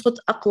بنكون صوت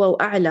أقوى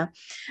وأعلى.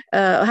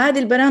 هذه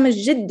البرامج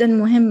جدا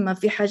مهمة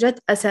في حاجات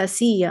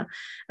أساسية.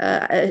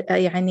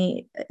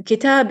 يعني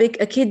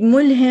كتابك أكيد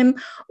ملهم،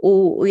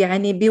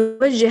 ويعني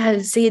بيوجه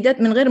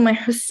السيدات من غير ما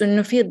يحسوا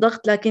إنه في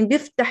ضغط، لكن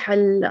بيفتح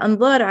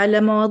الأنظار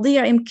على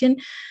مواضيع يمكن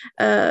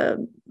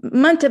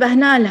ما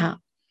انتبهنا لها.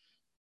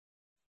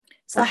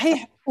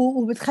 صحيح.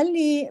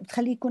 بتخلي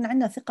يكون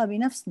عندنا ثقة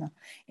بنفسنا،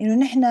 إنه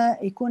نحن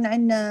يكون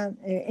عندنا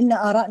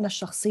إلنا آرائنا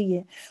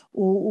الشخصية،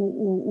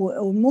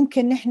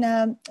 وممكن نحن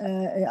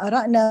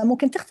آرائنا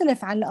ممكن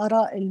تختلف عن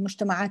آراء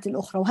المجتمعات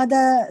الأخرى،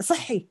 وهذا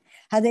صحي،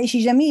 هذا إشي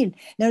جميل.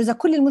 لأنه إذا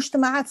كل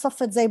المجتمعات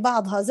صفت زي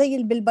بعضها،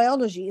 زي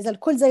بالبيولوجي، إذا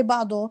الكل زي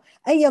بعضه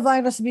أي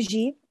فيروس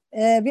بيجي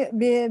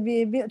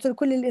بيقتل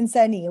كل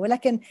الإنسانية.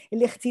 ولكن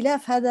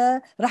الاختلاف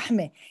هذا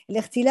رحمة،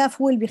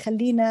 الاختلاف هو اللي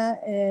بيخلينا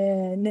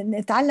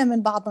نتعلم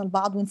من بعضنا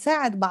البعض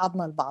ونساعد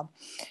بعضنا البعض.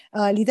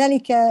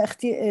 لذلك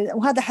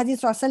وهذا حديث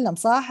صلى الله عليه وسلم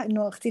صح،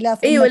 إنه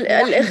اختلاف أيوة، أمتي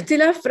رحمة.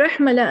 الاختلاف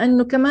رحمة،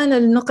 لأنه كمان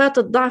النقاط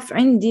الضعف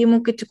عندي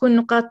ممكن تكون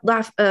نقاط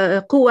ضعف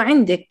قوة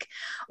عندك،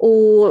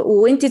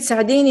 وانت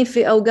تساعديني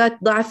في أوقات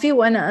ضعفي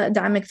وأنا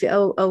أدعمك في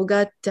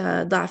أوقات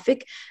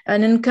ضعفك،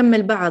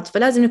 نكمل بعض،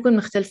 فلازم نكون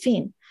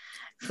مختلفين.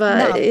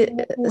 نعم،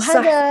 وهذا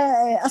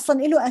صح.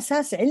 أصلا له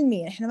أساس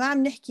علمي. إحنا ما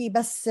عم نحكي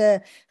بس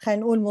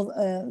خلينا نقول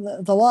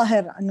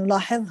ظواهر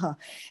نلاحظها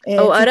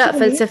أو في آراء كلمة.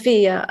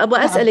 فلسفية. أبغى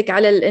نعم أسألك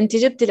على أنت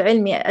جبت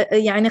العلمي،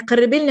 يعني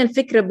قربي لنا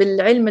الفكرة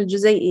بالعلم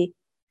الجزيئي.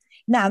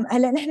 نعم.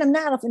 هلا نحن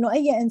بنعرف انه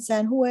اي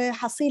انسان هو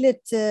حصيله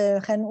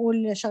خلينا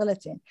نقول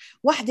شغلتين،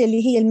 واحده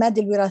اللي هي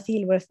الماده الوراثيه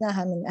اللي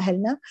ورثناها من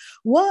اهلنا،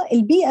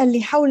 والبيئه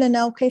اللي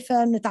حولنا وكيف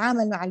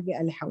نتعامل مع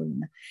البيئه اللي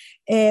حولنا.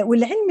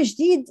 والعلم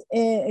الجديد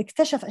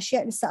اكتشف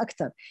اشياء لسه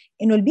اكثر،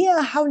 انه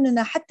البيئه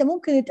حولنا حتى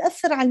ممكن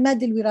تاثر على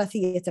الماده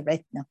الوراثيه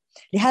تبعتنا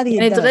لهذه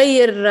يعني الدرجه.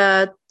 تغير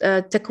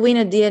تكوين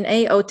الدي ان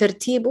اي او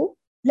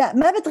ترتيبه؟ لا،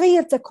 ما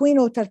بتغير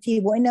تكوينه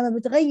وترتيبه، انما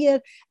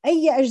بتغير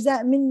اي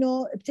اجزاء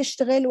منه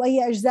بتشتغل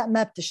واي اجزاء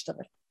ما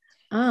بتشتغل.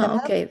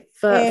 أوكي.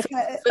 تمام.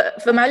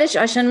 فمعلش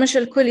عشان مش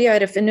الكل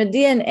يعرف إنه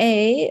الدي إن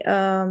إيه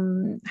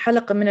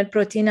حلقة من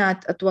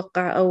البروتينات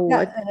أتوقع، أو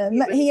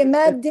لا، هي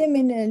مادة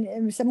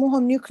من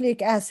بسموهم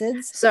نيوكليك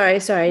أسيدز.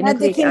 سوري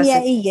مادة نوكليك أسيد.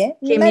 كيميائية،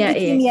 مادة كيميائية.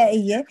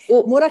 كيميائية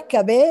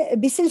مركبة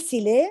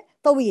بسلسلة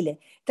طويلة.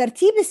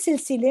 ترتيب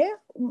السلسلة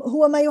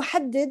هو ما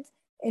يحدد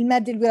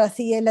المادة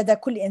الوراثية لدى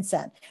كل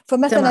إنسان.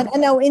 فمثلا تمام.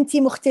 أنا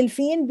وإنتي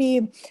مختلفين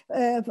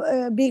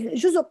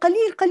بجزء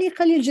قليل قليل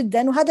قليل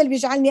جدا، وهذا اللي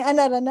بيجعلني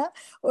أنا رنا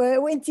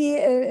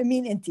وإنتي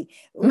مين أنتي.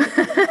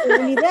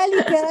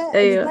 ولذلك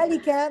أيوه.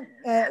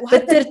 وحتى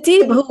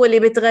فالترتيب هو اللي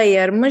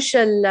بيتغير،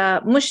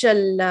 مش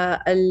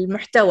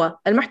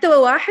المحتوى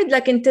واحد،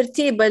 لكن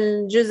ترتيب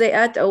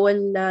الجزيئات أو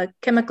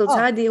الكيميكالز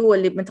اه هذه هو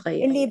اللي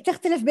متغير. اللي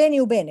بتختلف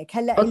بيني وبينك.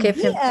 هلا أوكي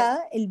فهمت.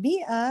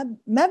 البيئة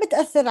ما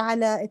بتأثر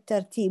على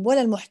الترتيب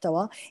ولا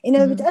المحتوى،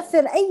 إنما مهم.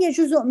 بتأثر أي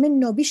جزء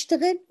منه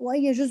بيشتغل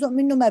وأي جزء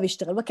منه ما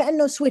بيشتغل،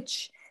 وكأنه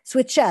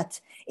سويتشات،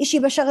 إشي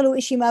بشغله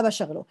وإشي ما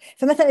بشغله.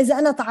 فمثلا إذا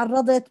أنا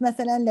تعرضت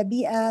مثلا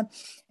لبيئة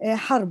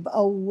حرب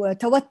أو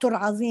توتر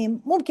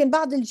عظيم، ممكن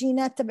بعض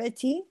الجينات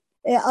تبعتي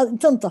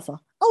تنطفى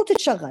أو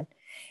تتشغل.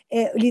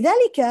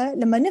 لذلك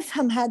لما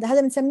نفهم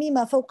هذا بنسميه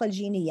ما فوق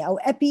الجينية أو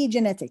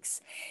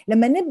epigenetics.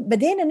 لما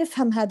بدينا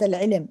نفهم هذا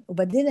العلم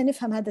وبدينا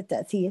نفهم هذا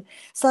التأثير،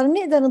 صار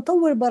نقدر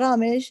نطور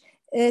برامج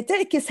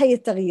تعكس هي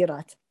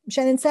التغييرات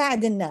مشان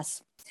نساعد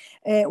الناس.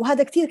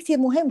 وهذا كتير كتير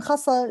مهم،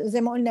 خاصة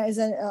زي ما قلنا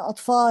إذا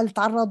أطفال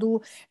تعرضوا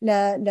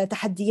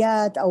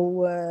لتحديات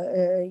أو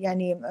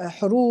يعني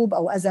حروب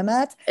أو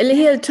أزمات. اللي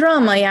هي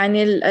التراما،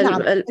 يعني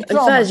نعم،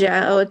 التروما. الفاجعة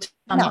أو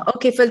التراما. نعم،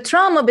 أوكي،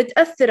 فالتراما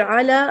بتأثر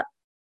على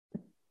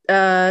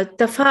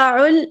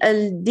تفاعل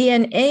الدي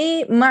ان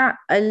اي مع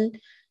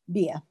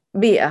بيئة.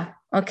 البيئة.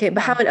 اوكي، نعم،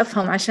 بحاول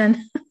افهم عشان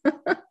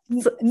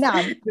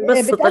نعم،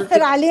 نبسط بتأثر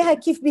الفكرة. عليها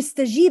كيف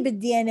بيستجيب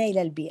الدي ان اي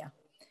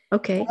للبيئة.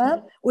 اوكي.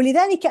 تمام.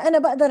 ولذلك انا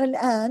بقدر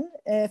الان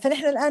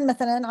فنحن الان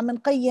مثلا عم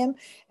نقيم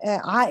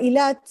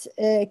عائلات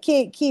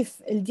كيف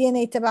الدي ان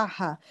اي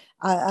تبعها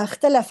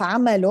اختلف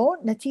عمله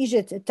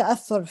نتيجة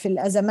التأثر في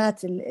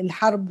الأزمات،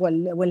 الحرب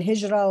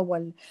والهجرة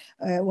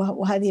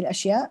وهذه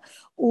الأشياء.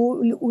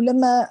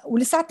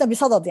 ولساتنا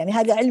بصدد، يعني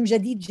هذا علم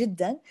جديد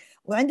جدا،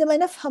 وعندما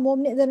نفهمه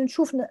بنقدر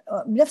نشوف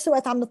بنفس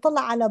الوقت عم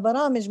نطلع على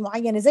برامج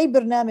معينة زي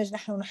برنامج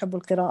نحن نحب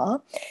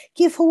القراءة،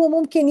 كيف هو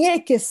ممكن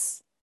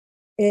يعكس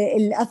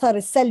الأثر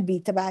السلبي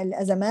تبع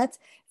الأزمات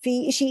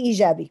في شيء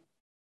إيجابي.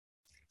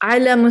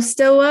 على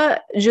مستوى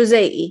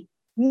جزيئي.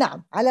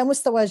 نعم، على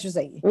مستوى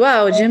جزيئي.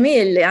 واو،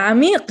 جميل،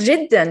 عميق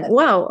جدا.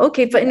 واو.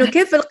 اوكي، فإنه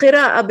كيف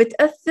القراءة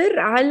بتأثر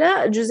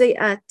على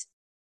جزيئات.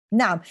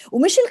 نعم،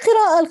 ومش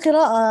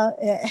القراءة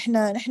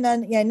نحن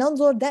يعني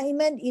ننظر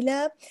دائما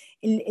إلى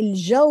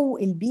الجو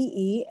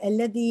البيئي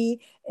الذي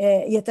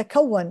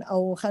يتكون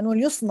أو خلينا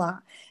نقول يصنع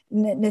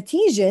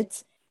نتيجة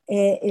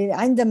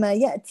عندما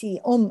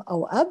يأتي أم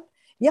أو أب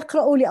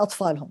يقرأوا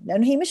لأطفالهم.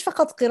 لأنه هي مش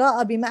فقط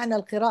قراءة بمعنى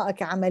القراءة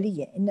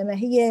كعملية، إنما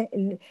هي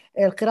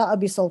القراءة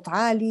بصوت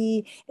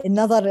عالي،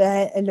 النظر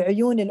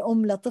العيون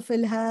الأم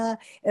لطفلها،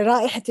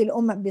 رائحة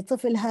الأم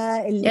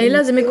بطفلها، يعني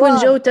لازم يكون جو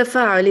الحوار.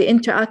 تفاعلي،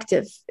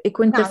 انتراكتيف،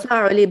 يكون نعم،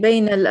 تفاعلي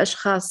بين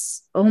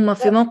الأشخاص وهم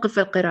في موقف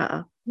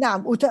القراءة.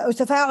 نعم،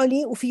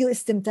 وتفاعلي وفيه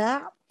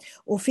استمتاع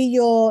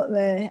وفيه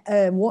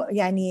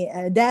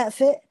يعني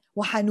دافئ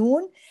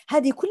وحنون.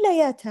 هذه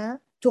كلياتها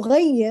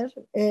تغير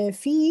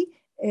في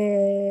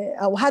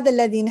أو هذا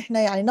الذي نحن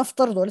يعني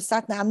نفترضه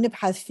لساتنا عم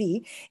نبحث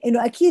فيه،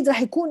 إنه أكيد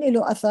رح يكون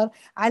له أثر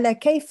على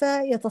كيف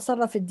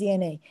يتصرف الدي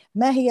ان اي،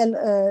 ما هي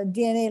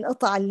الدي ان اي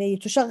القطع اللي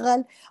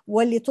تشغل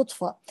واللي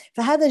تطفأ.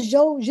 فهذا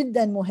الجو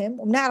جدا مهم،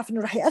 وبنعرف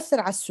إنه رح يأثر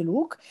على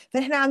السلوك،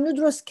 فنحن عم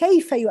ندرس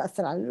كيف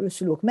يؤثر على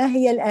السلوك، ما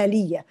هي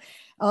الآلية.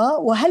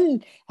 وهل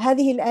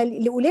هذه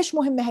الآلية، وليش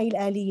مهمة هي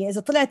الآلية؟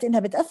 إذا طلعت إنها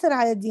بتأثر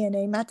على الدي ان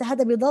اي معناتها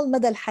هذا بيضل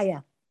مدى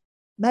الحياة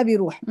ما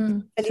بيروح.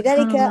 سبحان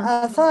فلذلك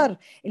الله. آثار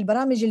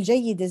البرامج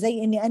الجيدة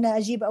زي إني أنا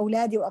أجيب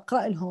أولادي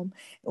وأقرأ لهم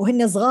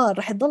وهن صغار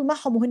رح تضل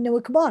معهم وهن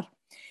وكبار،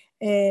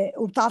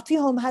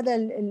 وبتعطيهم هذا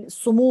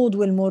الصمود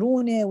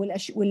والمرونة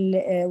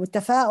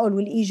والتفاؤل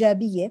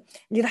والإيجابية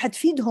اللي رح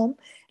تفيدهم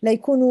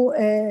ليكونوا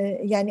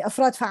يعني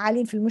أفراد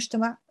فعالين في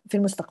المجتمع في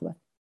المستقبل.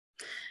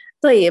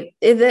 طيب،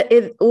 إذا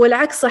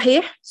والعكس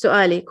صحيح،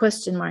 سؤالي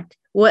question mark،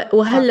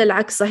 وهل آه.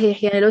 العكس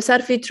صحيح؟ يعني لو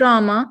صار في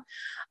تراما،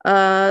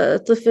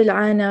 طفل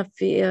عانى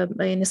في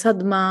يعني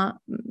صدمة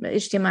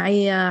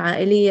اجتماعية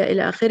عائلية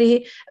إلى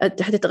آخره،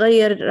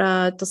 حتتغير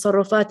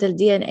تصرفات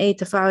الدي ان اي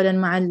تفاعلا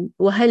مع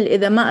وهل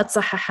إذا ما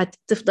اتصححت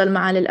تفضل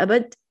معه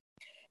للأبد؟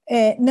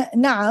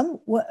 نعم،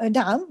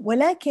 نعم،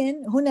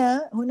 ولكن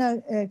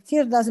هنا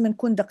كثير لازم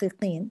نكون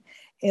دقيقين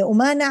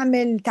وما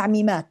نعمل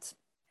تعميمات.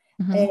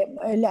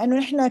 لأنه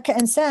نحن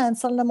كإنسان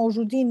صرنا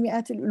موجودين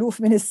مئات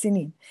الألوف من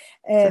السنين.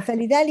 صح.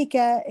 فلذلك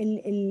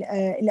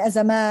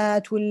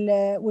الأزمات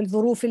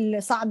والظروف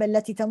الصعبة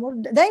التي تمر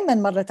دائما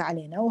مرت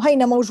علينا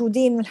وهينا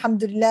موجودين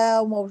الحمد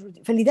لله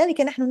وموجودين.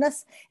 فلذلك نحن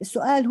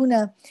السؤال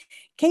هنا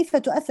كيف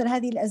تؤثر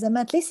هذه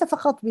الأزمات ليس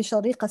فقط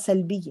بطريقة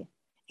سلبية،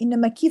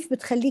 إنما كيف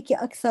بتخليكي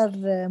أكثر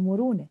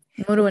مرونة،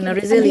 مرونة،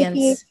 وكيف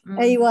بتخليكي resilience.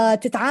 أيوة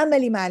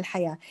تتعاملي مع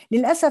الحياة.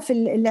 للأسف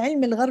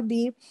العلم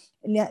الغربي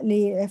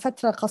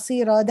لفترة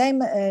قصيرة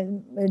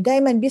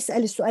دايما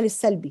بيسأل السؤال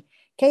السلبي: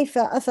 كيف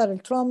أثر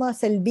التروما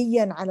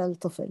سلبيا على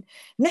الطفل؟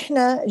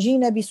 نحن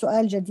جينا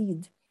بسؤال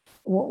جديد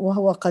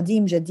وهو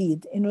قديم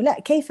جديد، إنه لا،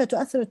 كيف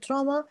تؤثر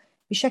التروما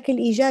بشكل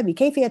إيجابي؟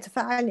 كيف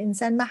يتفاعل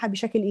الإنسان معها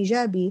بشكل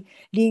إيجابي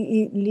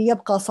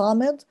ليبقى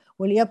صامد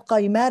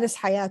وليبقى يمارس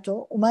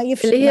حياته وما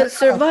اللي هي ما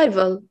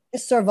السرفايفل.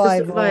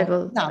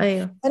 السرفايفل. نعم.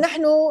 أيوه.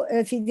 فنحن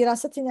في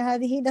دراستنا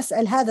هذه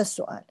نسأل هذا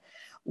السؤال،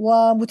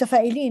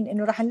 ومتفائلين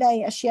إنه رح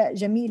نلاقي أشياء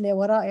جميلة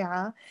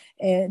ورائعة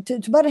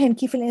تبرهن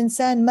كيف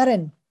الإنسان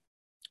مرن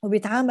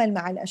وبيتعامل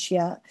مع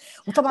الأشياء.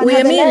 وطبعا هذا لا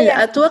ويميل،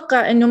 يعني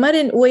أتوقع أنه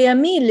مرن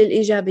ويميل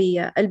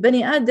للإيجابية.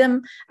 البني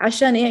آدم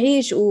عشان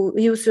يعيش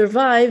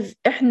ويسرفايف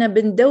إحنا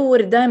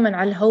بندور دائما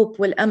على الهوب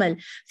والأمل.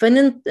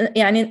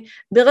 يعني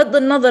بغض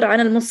النظر عن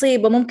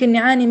المصيبة ممكن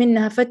نعاني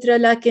منها فترة،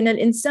 لكن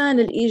الإنسان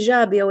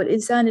الإيجابي أو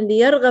الإنسان اللي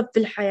يرغب في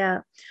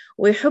الحياة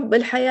ويحب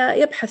الحياة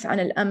يبحث عن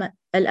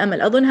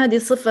الأمل. أظن هذه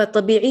صفة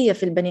طبيعية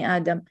في البني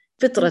آدم،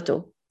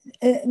 فطرته.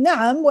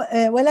 نعم.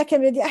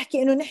 ولكن بدي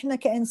أحكي إنه نحن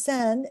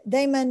كإنسان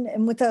دايما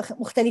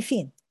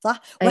مختلفين،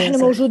 صح؟ أيوة وإحنا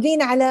صح.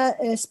 موجودين على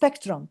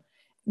سبيكتروم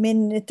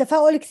من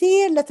التفاؤل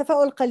كثير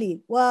لتفاؤل قليل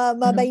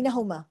وما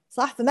بينهما،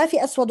 صح؟ فما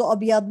في أسود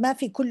وأبيض، ما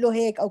في كله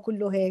هيك أو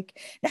كله هيك.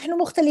 نحن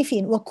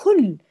مختلفين،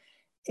 وكل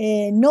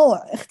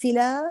نوع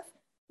اختلاف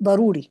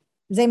ضروري.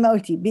 زي ما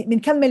قلتي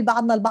بنكمل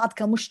بعضنا البعض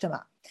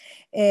كمجتمع.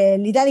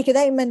 لذلك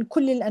دائما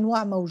كل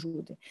الأنواع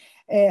موجودة.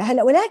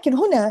 هلا ولكن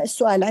هنا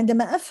السؤال: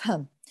 عندما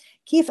أفهم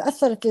كيف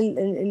أثرت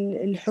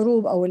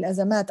الحروب أو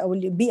الأزمات أو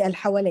البيئة اللي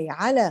حوالي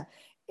على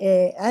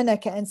أنا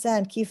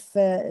كإنسان، كيف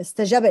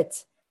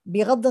استجبت،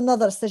 بغض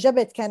النظر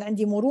استجبت كان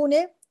عندي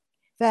مرونة.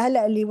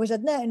 فهلا اللي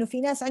وجدناه إنه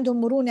في ناس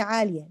عندهم مرونة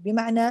عالية،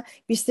 بمعنى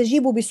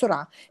بيستجيبوا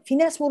بسرعة. في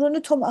ناس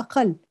مرونتهم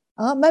أقل،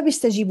 ما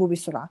بيستجيبوا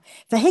بسرعة.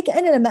 فهيك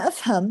أنا لما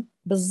أفهم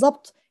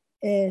بالضبط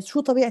شو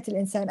طبيعة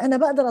الإنسان، أنا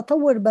بقدر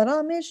أطور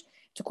برامج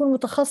تكون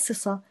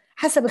متخصصة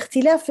حسب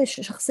اختلاف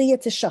شخصية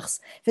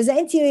الشخص. فإذا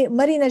أنت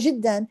مرنة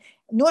جدا،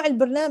 نوع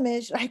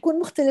البرنامج رح يكون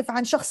مختلف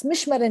عن شخص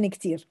مش مرن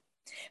كتير.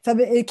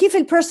 فكيف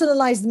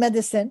البيرسوناليزد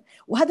ميديسن،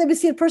 وهذا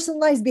بيصير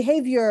بيرسوناليزد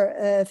بيهيفير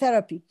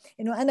ثيرابي،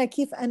 انه انا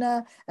كيف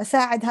انا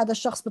اساعد هذا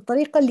الشخص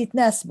بالطريقه اللي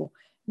تناسبه،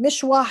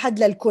 مش واحد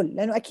للكل،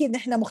 لانه اكيد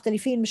نحن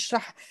مختلفين، مش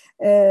رح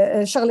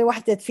شغله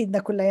واحده تفيدنا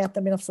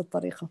كلياتنا بنفس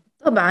الطريقه.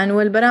 طبعا،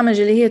 والبرامج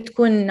اللي هي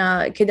تكون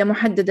كده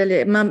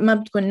محددة ما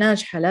بتكون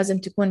ناجحة، لازم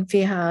تكون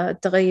فيها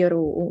تغير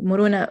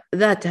ومرونة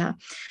ذاتها.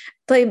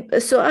 طيب،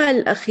 السؤال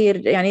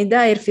الأخير يعني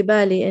داير في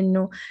بالي،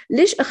 إنه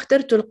ليش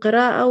اخترتوا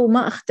القراءة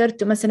وما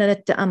اخترتوا مثلا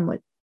التأمل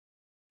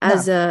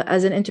نعم.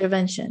 as an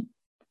intervention؟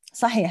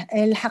 صحيح.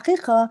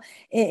 الحقيقة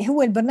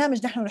هو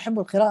البرنامج نحن نحب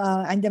القراءة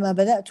عندما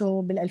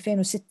بدأته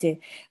بال2006.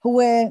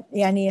 هو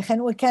يعني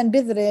خلينا نقول كان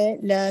بذرة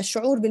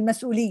للشعور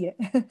بالمسؤولية.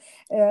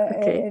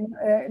 أوكي.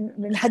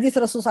 من حديث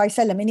الرسول صلى الله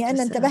عليه وسلم، إني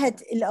أنا السلام.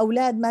 انتبهت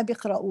الأولاد ما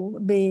بيقرأوا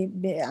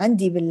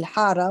عندي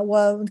بالحارة،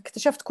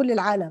 واكتشفت كل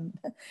العالم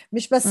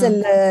مش بس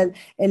مم.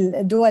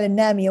 الدول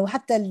النامية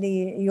وحتى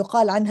اللي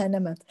يقال عنها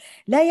نمت،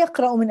 لا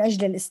يقرأوا من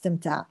أجل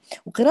الاستمتاع.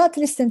 وقراءة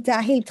الاستمتاع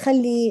هي اللي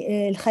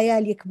بتخلي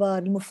الخيال يكبر،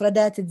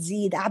 المفردات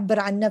تزيد، أعبر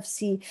عن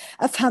نفسي،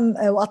 أفهم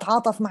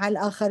وأتعاطف مع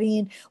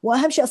الآخرين،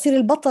 وأهم شيء أصير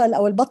البطل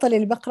أو البطل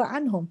اللي بقرأ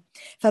عنهم.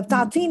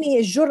 فبتعطيني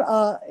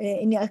الجرأة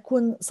إني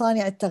أكون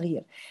صانع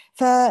التغيير.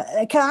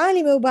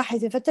 فكعالمة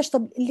وباحثة فتشت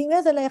طب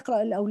لماذا لا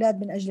يقرأ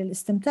الأولاد من أجل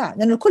الاستمتاع؟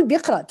 لأنه الكل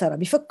بيقرأ، ترى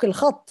بيفك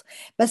الخط،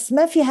 بس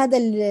ما في هذا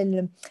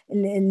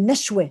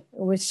النشوة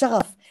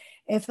والشغف.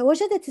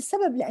 فوجدت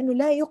السبب لأنه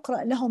لا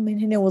يقرأ لهم من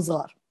هنا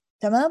وصغار.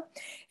 تمام.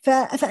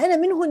 فأنا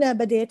من هنا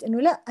بديت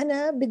إنه لا،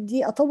 أنا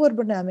بدي أطور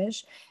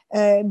برنامج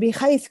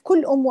بحيث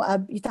كل أم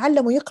وأب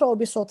يتعلموا يقرأوا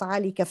بصوت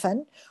عالي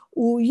كفن،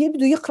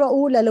 ويبدوا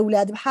يقرأوا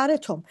للأولاد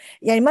بحارتهم.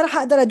 يعني ما راح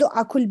أقدر أدق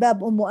على كل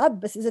باب أم وأب،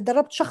 بس إذا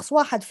دربت شخص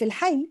واحد في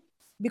الحي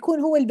بيكون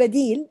هو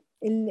البديل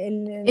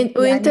يعني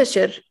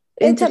وينتشر.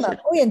 تمام،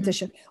 ينتشر.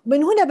 وينتشر.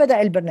 ومن هنا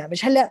بدأ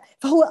البرنامج. هلا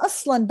فهو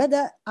أصلا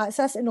بدأ على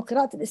أساس إنه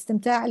قراءة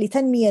الاستمتاع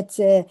لتنمية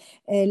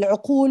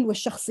العقول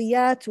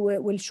والشخصيات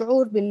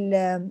والشعور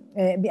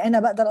بأنا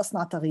بقدر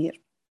أصنع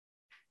تغيير.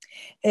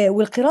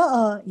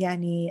 والقراءة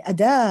يعني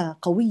أداة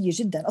قوية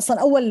جدا.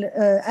 أصلا أول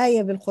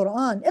آية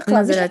بالقرآن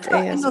اقرأ، مش نزلت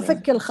اقرأ أي إنه صحيح.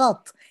 فك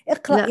الخط،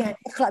 اقرأ لا. يعني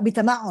اقرأ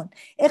بتمعن،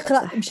 اقرأ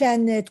صح.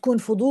 مشان تكون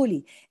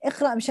فضولي،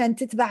 اقرأ مشان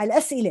تتبع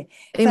الأسئلة.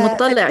 أي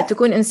مطلع،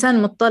 تكون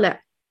إنسان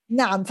مطلع.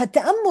 نعم.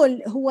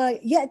 فالتأمل هو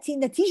يأتي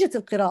نتيجة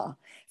القراءة.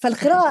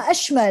 صحيح. فالقراءة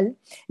أشمل،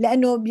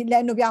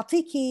 لأنه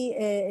بيعطيكي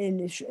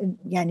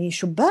يعني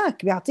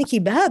شباك، بيعطيكي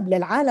باب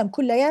للعالم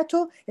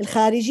كلياته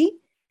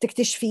الخارجي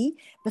تكتشفيه،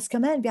 بس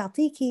كمان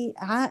بيعطيكي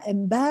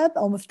باب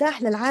أو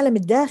مفتاح للعالم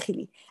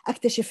الداخلي،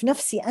 أكتشف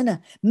نفسي أنا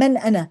من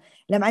أنا.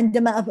 لما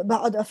عندما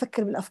بقعد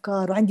أفكر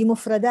بالأفكار وعندي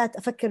مفردات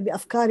أفكر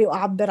بأفكاري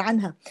وأعبر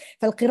عنها.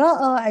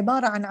 فالقراءة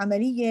عبارة عن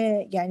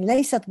عملية يعني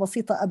ليست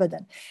بسيطة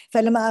أبدا.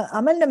 فلما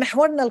عملنا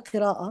محورنا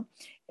القراءة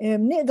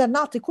بنقدر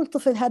نعطي كل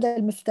طفل هذا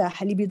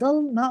المفتاح اللي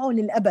بيضل معه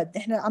للأبد.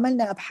 إحنا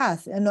عملنا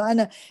أبحاث، أنه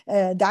أنا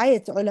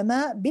دعيت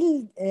علماء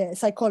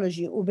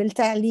بالسايكولوجي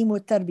وبالتعليم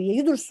والتربية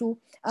يدرسوا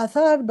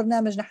آثار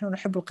برنامج نحن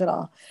نحب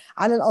القراءة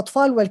على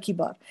الأطفال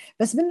والكبار.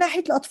 بس من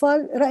ناحية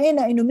الأطفال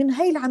رأينا أنه من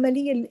هاي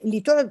العملية اللي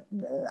تعب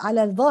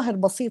على الظاهر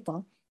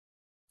بسيطة،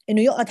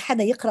 انه يقعد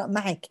حدا يقرأ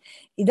معك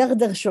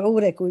يدغدغ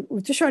شعورك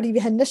وتشعري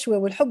بهالنشوة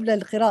والحب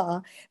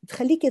للقراءة،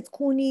 بتخليك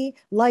تكوني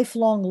لايف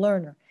لونج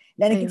ليرنر،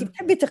 لانك انت أيوة.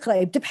 بتحبي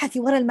تقراي، بتبحثي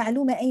ورا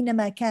المعلومة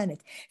اينما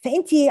كانت.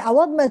 فانت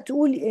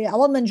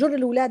عوض ما نجر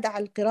الاولاد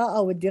على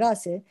القراءة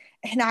والدراسة،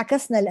 احنا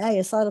عكسنا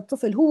الآية، صار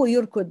الطفل هو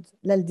يركض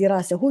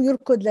للدراسة، هو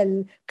يركض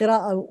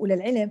للقراءة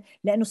وللعلم،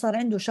 لانه صار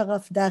عنده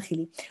شغف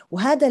داخلي.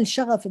 وهذا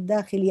الشغف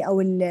الداخلي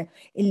او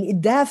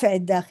الدافع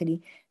الداخلي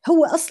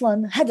هو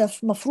أصلا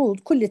هدف مفروض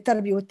كل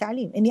التربية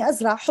والتعليم، إني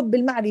أزرع حب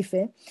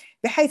المعرفة،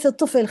 بحيث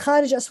الطفل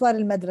خارج أسوار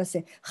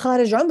المدرسة،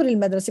 خارج عمر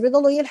المدرسة،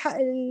 بيضله يلحق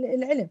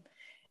العلم.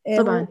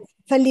 طبعا.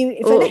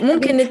 فنحن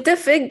وممكن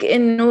نتفق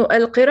إنه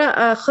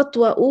القراءة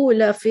خطوة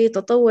أولى في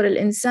تطور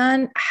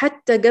الإنسان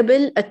حتى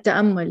قبل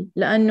التأمل،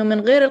 لأنه من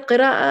غير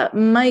القراءة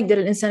ما يقدر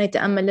الإنسان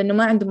يتأمل لأنه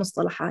ما عنده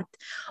مصطلحات،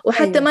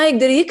 وحتى أيوة. ما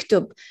يقدر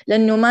يكتب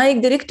لأنه ما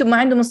يقدر يكتب، ما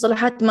عنده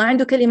مصطلحات، ما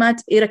عنده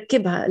كلمات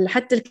يركبها.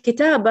 حتى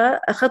الكتابة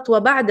خطوة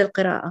بعد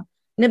القراءة،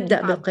 نبدأ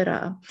نعم.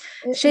 بالقراءة.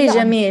 شيء نعم.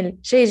 جميل،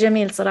 شيء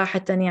جميل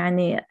صراحة.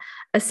 يعني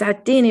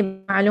أسعدتيني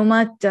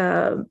بمعلومات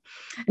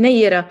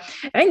نيرة.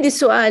 عندي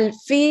سؤال.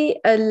 في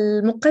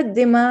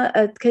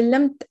المقدمة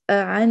تكلمت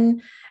عن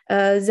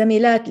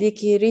زميلات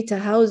ليكي ريتا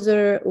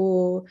هاوزر،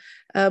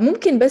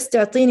 وممكن بس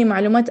تعطيني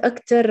معلومات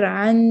أكثر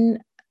عن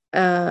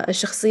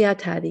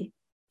الشخصيات هذه؟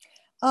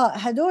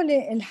 هدول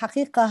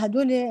الحقيقة،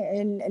 هدول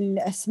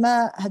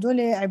الأسماء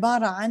هدول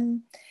عبارة عن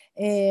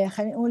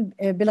خلينا نقول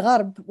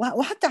بالغرب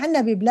وحتى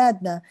عندنا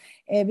ببلادنا،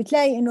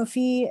 بتلاقي إنه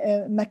في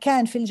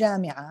مكان في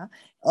الجامعة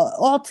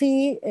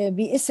أعطي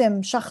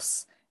باسم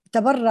شخص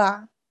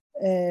تبرع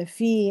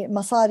في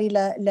مصاري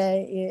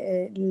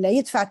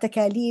ليدفع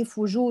تكاليف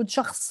وجود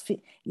شخص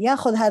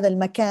ياخذ هذا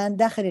المكان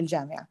داخل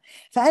الجامعة.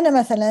 فأنا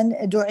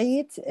مثلا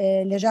دعيت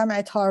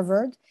لجامعة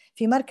هارفارد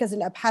في مركز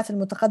الأبحاث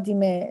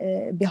المتقدمة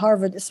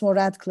بهارفارد اسمه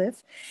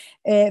رادكليف.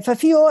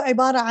 ففيه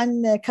عبارة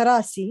عن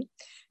كراسي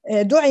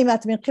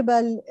دعمت من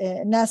قبل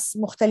ناس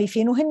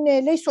مختلفين، وهن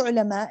ليسوا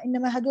علماء،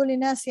 إنما هدول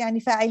ناس يعني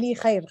فاعلي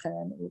خير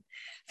خلينا نقول.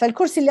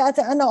 فالكرسي اللي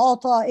أنا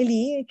أعطى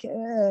إلي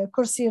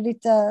كرسي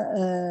ريتا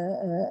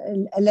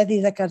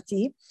الذي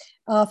ذكرتيه.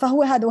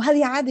 فهو هذا،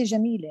 وهذه عادة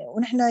جميلة،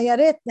 ونحن يا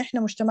ريت نحن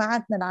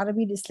مجتمعاتنا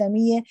العربية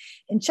الإسلامية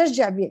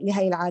نشجع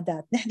لهي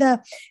العادات. نحن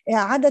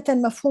عادة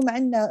مفهوم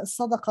عندنا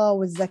الصدقة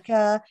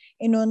والزكاة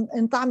إنه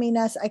نطعمي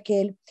ناس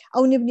أكل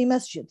أو نبني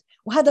مسجد،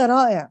 وهذا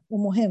رائع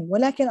ومهم،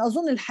 ولكن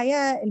أظن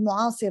الحياة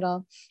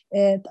المعاصرة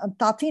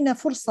بتعطينا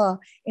فرصة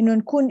إنه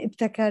نكون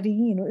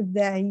ابتكاريين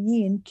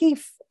وإبداعيين،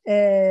 كيف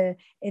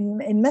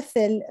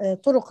نمثل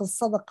طرق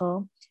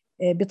الصدقة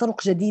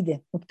بطرق جديدة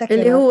اللي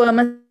مبتكرة. هو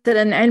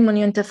مثلا علم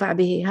ينتفع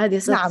به،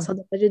 هذه نعم.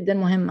 صدقة جدا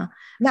مهمة.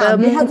 نعم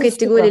بهذه فممكن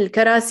تقولي الصورة.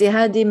 الكراسي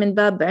هذه من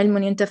باب علم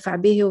ينتفع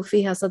به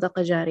وفيها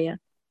صدقة جارية.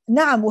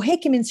 نعم،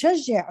 وهيك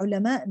بنشجع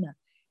علمائنا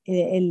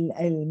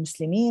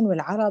المسلمين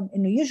والعرب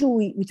انه يجوا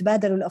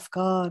ويتبادلوا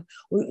الافكار،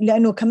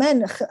 لانه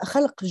كمان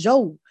خلق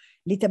جو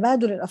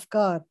لتبادل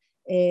الافكار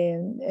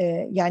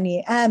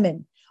يعني امن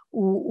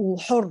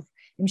وحر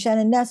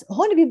مشان الناس.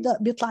 هون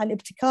بيطلع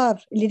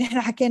الابتكار اللي نحن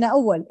حكينا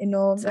اول،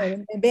 انه صح.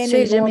 بين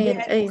شيء جميل.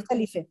 المواضيع أي.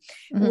 المختلفه.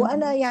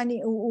 وانا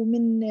يعني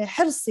ومن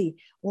حرصي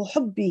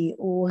وحبي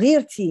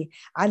وغيرتي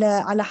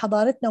على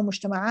حضارتنا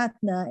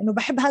ومجتمعاتنا، انه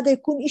بحب هذا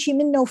يكون إشي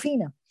منا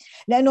وفينا،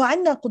 لأنه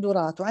عندنا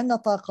قدرات وعندنا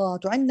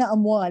طاقات وعندنا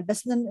أموال،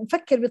 بس بدنا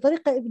نفكر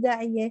بطريقة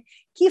إبداعية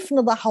كيف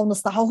نضعها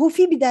ونصنعها. وهو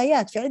في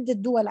بدايات في عدة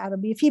دول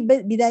عربية، في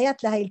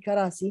بدايات لهي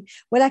الكراسي،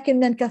 ولكن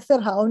بدنا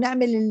نكثرها أو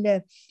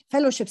نعمل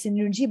الفellowships،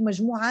 إنه نجيب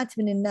مجموعات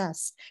من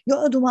الناس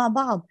يقعدوا مع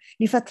بعض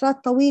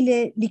لفترات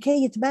طويلة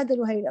لكي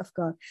يتبادلوا هاي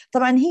الأفكار.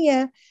 طبعا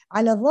هي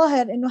على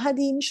الظاهر إنه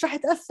هذه مش رح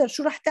تأثر،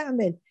 شو رح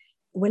تعمل؟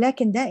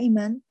 ولكن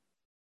دائما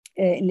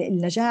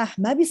النجاح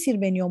ما بيصير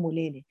بين يوم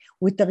وليلة،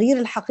 والتغيير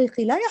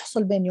الحقيقي لا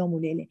يحصل بين يوم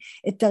وليلة.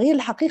 التغيير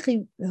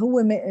الحقيقي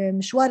هو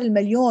مشوار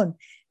المليون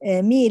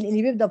ميل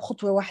اللي بيبدأ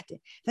بخطوة واحدة.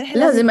 فنحن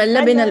لازم لازم يكون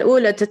اللبنة عندنا،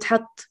 الأولى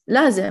تتحط،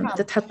 لازم نعم،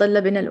 تتحط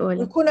اللبنة الأولى.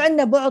 ويكون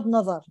عندنا بعد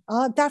نظر.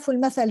 بتعرفوا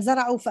المثل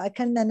زرعوا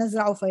فأكلنا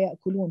نزرع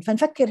فيأكلون.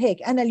 فنفكر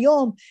هيك. أنا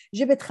اليوم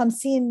جبت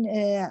 50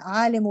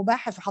 عالم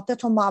وباحث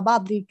وحطيتهم مع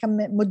بعض لكم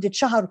مدة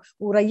شهر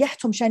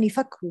وريحتهم مشان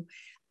يفكروا.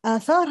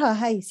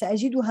 آثارها هاي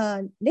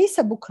سأجدها ليس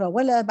بكرة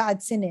ولا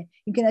بعد سنة،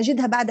 يمكن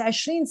أجدها بعد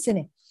 20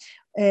 سنة.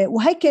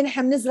 وهيك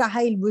نحن بنزرع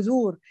هاي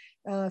البذور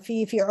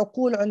في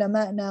عقول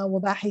علمائنا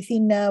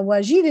وباحثينا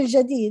وجيل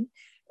الجديد،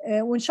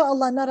 وإن شاء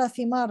الله نرى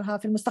ثمارها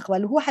في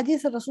المستقبل. وهو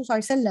حديث الرسول صلى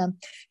الله عليه وسلم: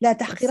 لا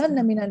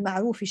تحقرن من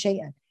المعروف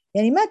شيئا.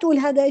 يعني ما تقول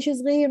هذا شيء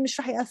صغير مش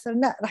رح يأثر،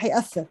 لا رح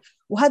يأثر.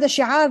 وهذا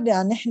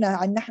شعارنا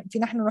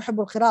نحن نحب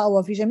القراءة،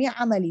 وفي جميع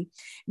عملي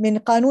من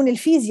قانون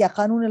الفيزياء،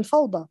 قانون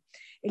الفوضى،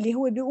 اللي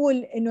هو بيقول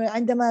إنه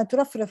عندما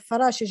ترفرف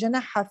فراشة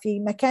جناحها في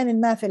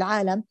مكان ما في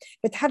العالم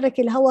بتحرك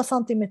الهواء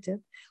سنتيمتر،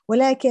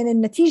 ولكن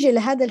النتيجة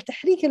لهذا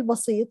التحريك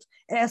البسيط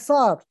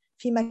إعصار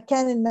في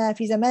مكان ما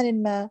في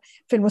زمان ما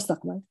في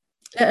المستقبل،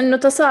 لأنه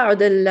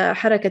تصاعد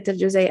حركة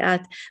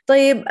الجزيئات.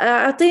 طيب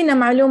أعطينا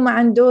معلومة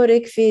عن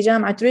دورك في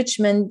جامعة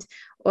ريتشموند،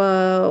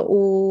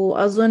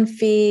 وأظن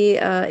في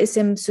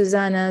اسم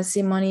سوزانا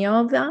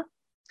سيمونيوفا،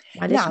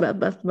 معلش نعم.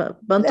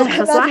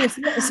 بنطقها ما في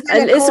صح؟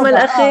 الاسم سميلكوفا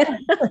الأخير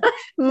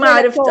ما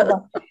عرفته.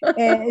 سميلكوفا.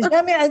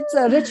 جامعة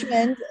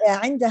ريتشموند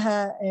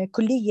عندها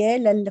كلية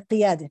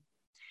للقيادة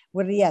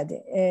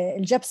والريادة،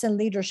 الجبسون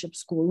ليدرشيب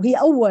سكول، وهي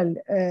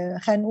أول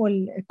خلينا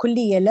نقول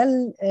كلية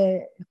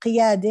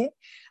للقيادة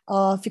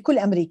في كل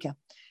أمريكا.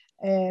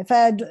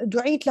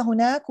 فدعيت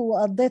لهناك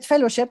وقضيت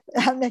فيلوشيب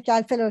عم نحكي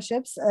على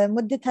الفيلوشيبس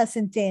مدتها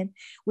 2 سنين.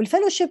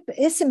 والفيلوشيب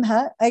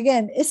اسمها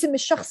اسم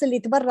الشخص اللي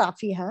تبرع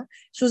فيها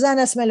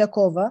سوزانا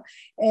سميلكوفا.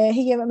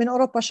 هي من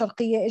أوروبا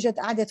الشرقية، اجت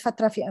قعدت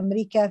فترة في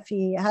أمريكا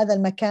في هذا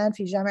المكان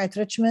في جامعة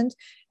ريتشموند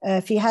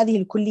في هذه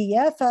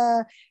الكلية.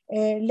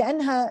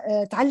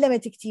 لأنها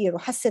تعلمت كثير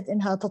وحست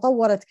إنها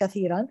تطورت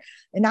كثيرا،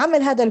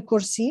 انعمل هذا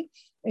الكرسي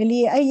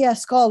لأي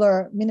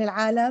سكولر من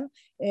العالم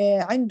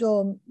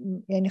عنده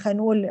يعني خلينا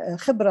نقول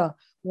خبرة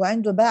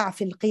وعنده باع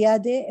في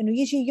القيادة، إنه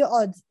يجي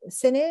يقعد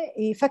سنة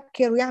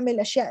يفكر ويعمل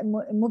أشياء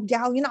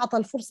مبدعة، وينعطى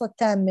الفرصة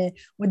التامة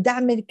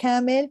والدعم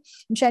الكامل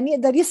مشان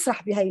يقدر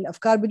يسرح بهاي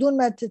الأفكار بدون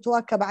ما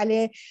تتواكب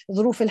عليه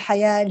ظروف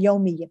الحياة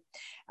اليومية.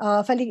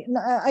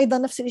 أيضا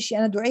نفس الشيء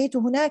أنا دعيت،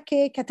 وهناك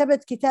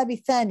كتبت كتابي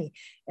الثاني.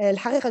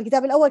 الحقيقة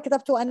الكتاب الأول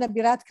كتبته أنا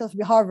براتكلف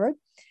بهارفارد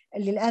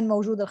اللي الآن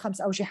موجود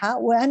ال5 أوجحة،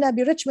 وأنا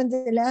بريتشموند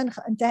الآن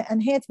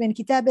أنهيت من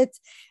كتابة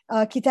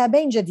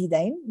كتابين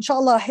جديدين إن شاء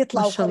الله رح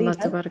يطلعوا ما شاء الله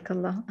قريبا. تبارك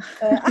الله.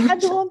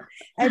 أحدهم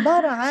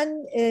عبارة عن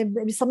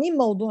بصميم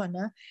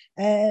موضوعنا.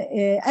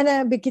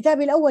 أنا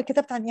بكتابي الأول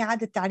كتبت عن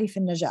إعادة تعريف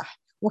النجاح،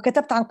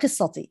 وكتبت عن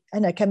قصتي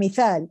أنا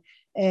كمثال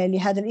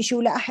لهذا الإشي،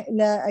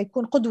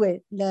 ليكون قدوة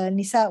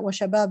للنساء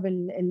وشباب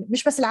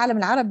مش بس العالم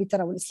العربي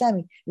ترى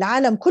والإسلامي،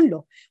 العالم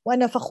كله.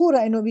 وأنا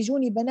فخورة إنه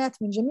بيجوني بنات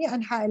من جميع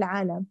أنحاء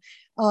العالم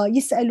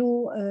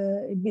يسألوا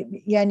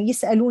يعني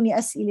يسألوني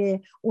أسئلة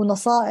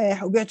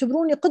ونصائح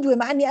وبيعتبروني قدوة،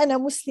 مع أني أنا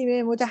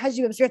مسلمة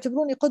متحجبة بس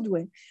بيعتبروني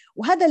قدوة.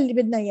 وهذا اللي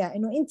بدنا إياه،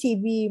 إنه أنت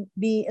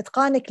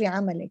بإتقانك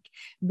لعملك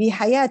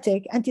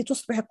بحياتك أنت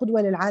تصبح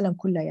قدوة للعالم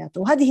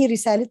كلياته، وهذه هي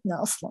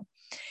رسالتنا أصلا.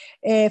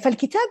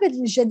 فالكتاب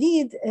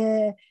الجديد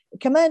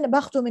كمان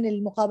باخده من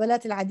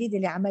المقابلات العديدة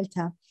اللي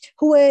عملتها،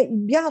 هو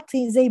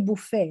بيعطي زي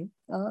بوفيه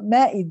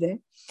مائدة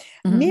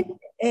من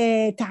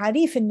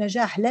تعريف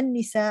النجاح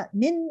للنساء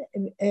من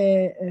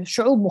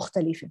شعوب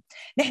مختلفة.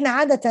 نحن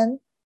عادة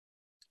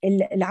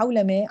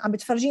العولمة عم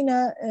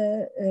بتفرجينا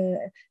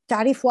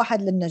تعريف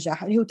واحد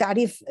للنجاح، اللي هو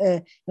تعريف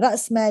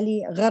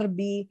رأسمالي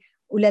غربي،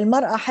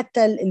 وللمرأة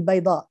حتى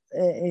البيضاء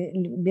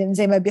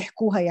زي ما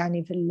بيحكوها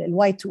يعني في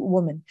الوايت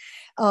وومن،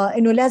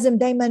 انه لازم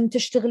دايما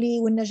تشتغلي،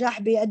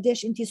 والنجاح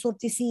بقديش انت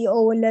صرتي سي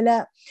او ولا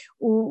لا،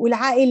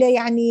 والعائله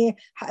يعني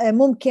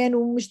ممكن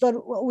ومش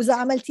واذا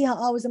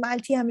عملتيها واذا ما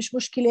عملتيها مش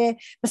مشكله،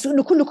 بس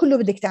انه كله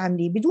بدك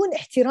تعمليه بدون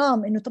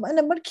احترام، انه طب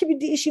انا مركي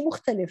بدي إشي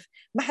مختلف،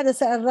 ما حدا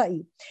سأل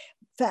رأيي.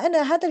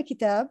 فأنا هذا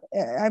الكتاب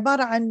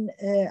عبارة عن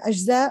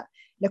أجزاء،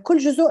 لكل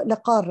جزء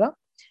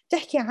لقارة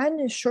تحكي عن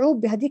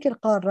الشعوب بهذيك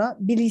القارة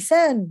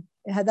بلسان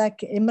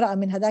هذاك امرأة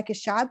من هذاك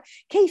الشعب،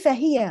 كيف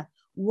هي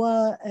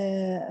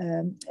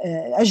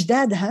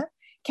وأجدادها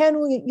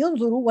كانوا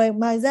ينظروا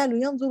وما زالوا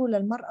ينظروا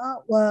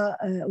للمرأة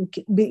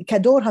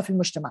كدورها في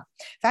المجتمع.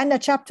 فعندنا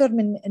تشابتر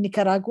من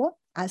نيكاراغوا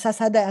على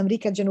أساس هذا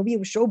أمريكا الجنوبية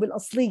والشعوب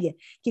الأصلية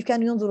كيف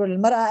كانوا ينظروا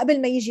للمرأة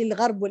قبل ما يجي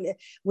الغرب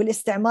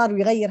والاستعمار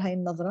ويغير هاي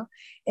النظرة.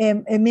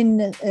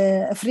 من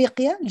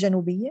أفريقيا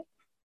الجنوبية،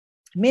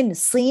 من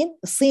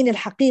الصين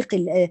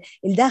الحقيقي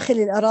الداخل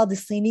الأراضي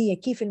الصينية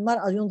كيف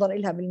المرأة ينظر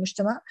إلها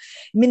بالمجتمع،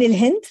 من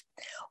الهند،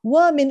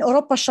 ومن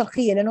أوروبا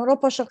الشرقية، لأن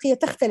أوروبا الشرقية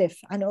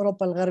تختلف عن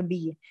أوروبا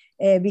الغربية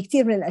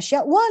بكثير من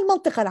الأشياء،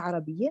 والمنطقة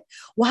العربية.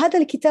 وهذا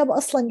الكتاب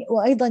أصلا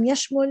وأيضا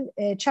يشمل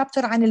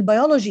تشابتر عن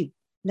البيولوجي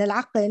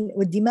للعقل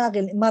والدماغ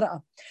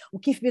المرأة،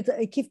 وكيف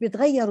كيف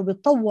بيتغير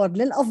وبيتطور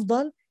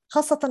للأفضل،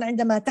 خاصة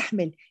عندما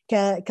تحمل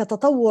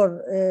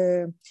كتطور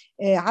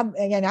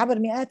يعني عبر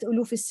مئات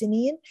ألوف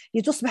السنين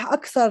لتصبح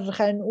أكثر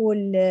خلينا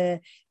نقول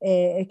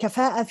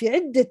كفاءة في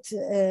عدة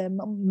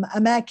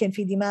أماكن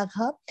في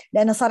دماغها،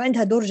 لأن صار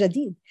عندها دور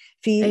جديد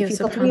في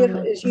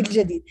تطوير جيل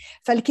جديد.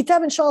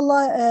 فالكتاب إن شاء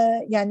الله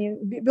يعني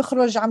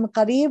بيخرج عن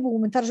قريب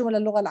ومترجمه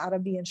للغة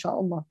العربية إن شاء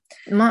الله.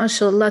 ما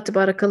شاء الله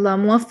تبارك الله،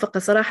 موفقة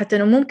صراحة.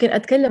 وممكن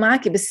أتكلم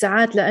معك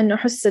بالساعات لأنه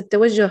حس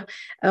التوجه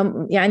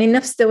يعني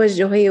نفس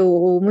توجهي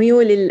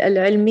وميولي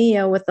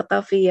العلمية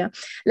والثقافية،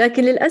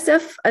 لكن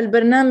للأسف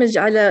البرنامج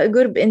على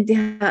قرب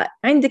انتهاء.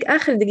 عندك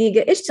آخر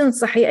دقيقة إيش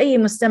تنصحي أي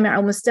مستمع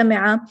أو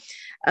مستمعة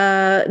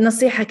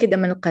نصيحة كده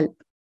من القلب؟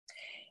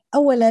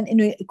 أولاً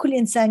إنه كل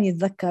إنسان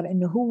يتذكر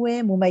إنه هو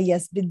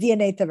مميز بالدي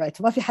ان اي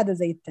تبعته، ما في حدا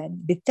زي الثاني،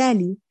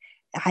 بالتالي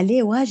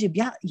عليه واجب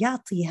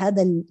يعطي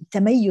هذا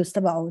التميز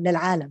تبعه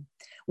للعالم،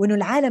 وإنه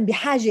العالم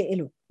بحاجة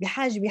إله،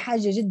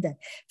 بحاجة جدا.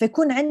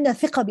 فيكون عندنا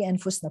ثقة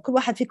بأنفسنا، كل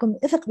واحد فيكم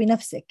اثق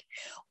بنفسك،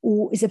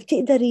 وإذا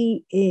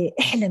بتقدري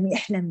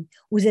احلمي،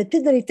 وإذا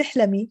بتقدري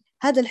تحلمي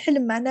هذا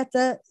الحلم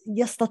معناته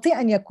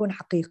يستطيع أن يكون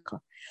حقيقة،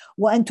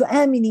 وأن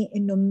تؤمني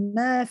إنه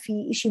ما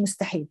في إشي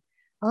مستحيل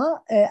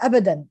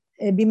أبدا.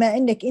 بما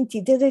أنك أنت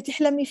تقدري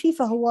تحلمي فيه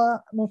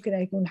فهو ممكن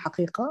أن يكون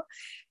حقيقة.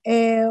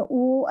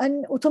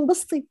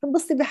 وتنبسطي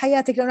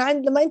بحياتك، لأنه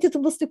لما أنت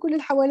تنبسطي كل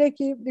اللي حواليك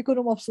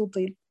بيكونوا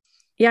مبسوطين.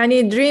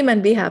 يعني dream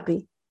and be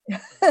happy.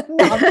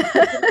 نعم.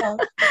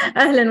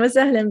 أهلا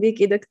وسهلا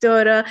بك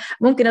دكتورة.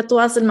 ممكن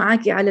أتواصل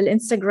معك على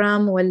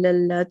الإنستغرام ولا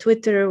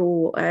التويتر،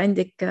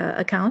 وعندك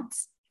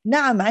أكاونتس؟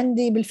 نعم،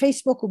 عندي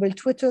بالفيسبوك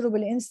وبالتويتر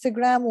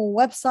وبالإنستغرام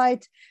وويب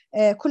سايت،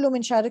 كله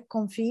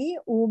منشارككم فيه.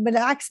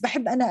 وبالعكس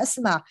بحب أنا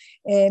أسمع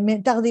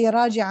من تغذية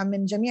راجعة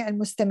من جميع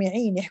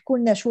المستمعين، يحكوا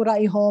لنا شو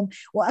رأيهم.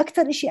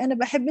 وأكثر إشي أنا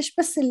بحبش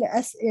بس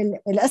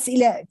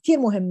الأسئلة كتير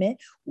مهمة،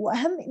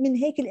 وأهم من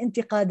هيك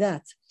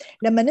الانتقادات.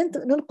 لما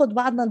ننقد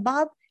بعضنا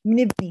البعض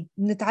بنبني،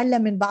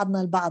 بنتعلم من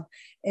بعضنا البعض.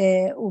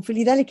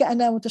 لذلك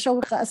أنا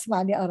متشوقة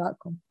أسمع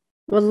لآرائكم.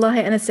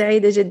 والله أنا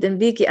سعيدة جدا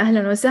بيكي،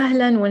 أهلا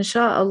وسهلا، وإن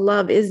شاء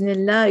الله بإذن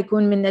الله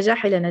يكون من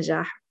نجاح إلى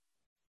نجاح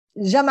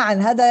جمعا،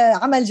 هذا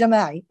عمل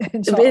جماعي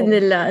إن شاء بإذن الله.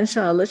 الله إن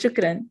شاء الله.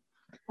 شكرا.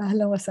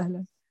 أهلا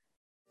وسهلا.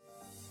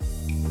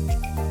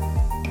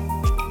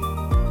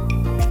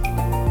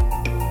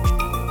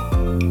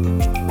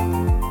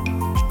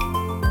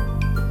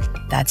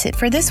 That's it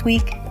for this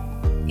week.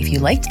 If you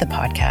liked the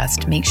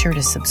podcast, make sure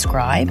to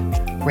subscribe,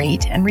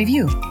 rate, and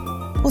review.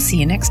 We'll see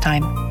you next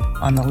time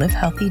on the Live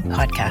Healthy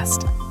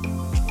podcast.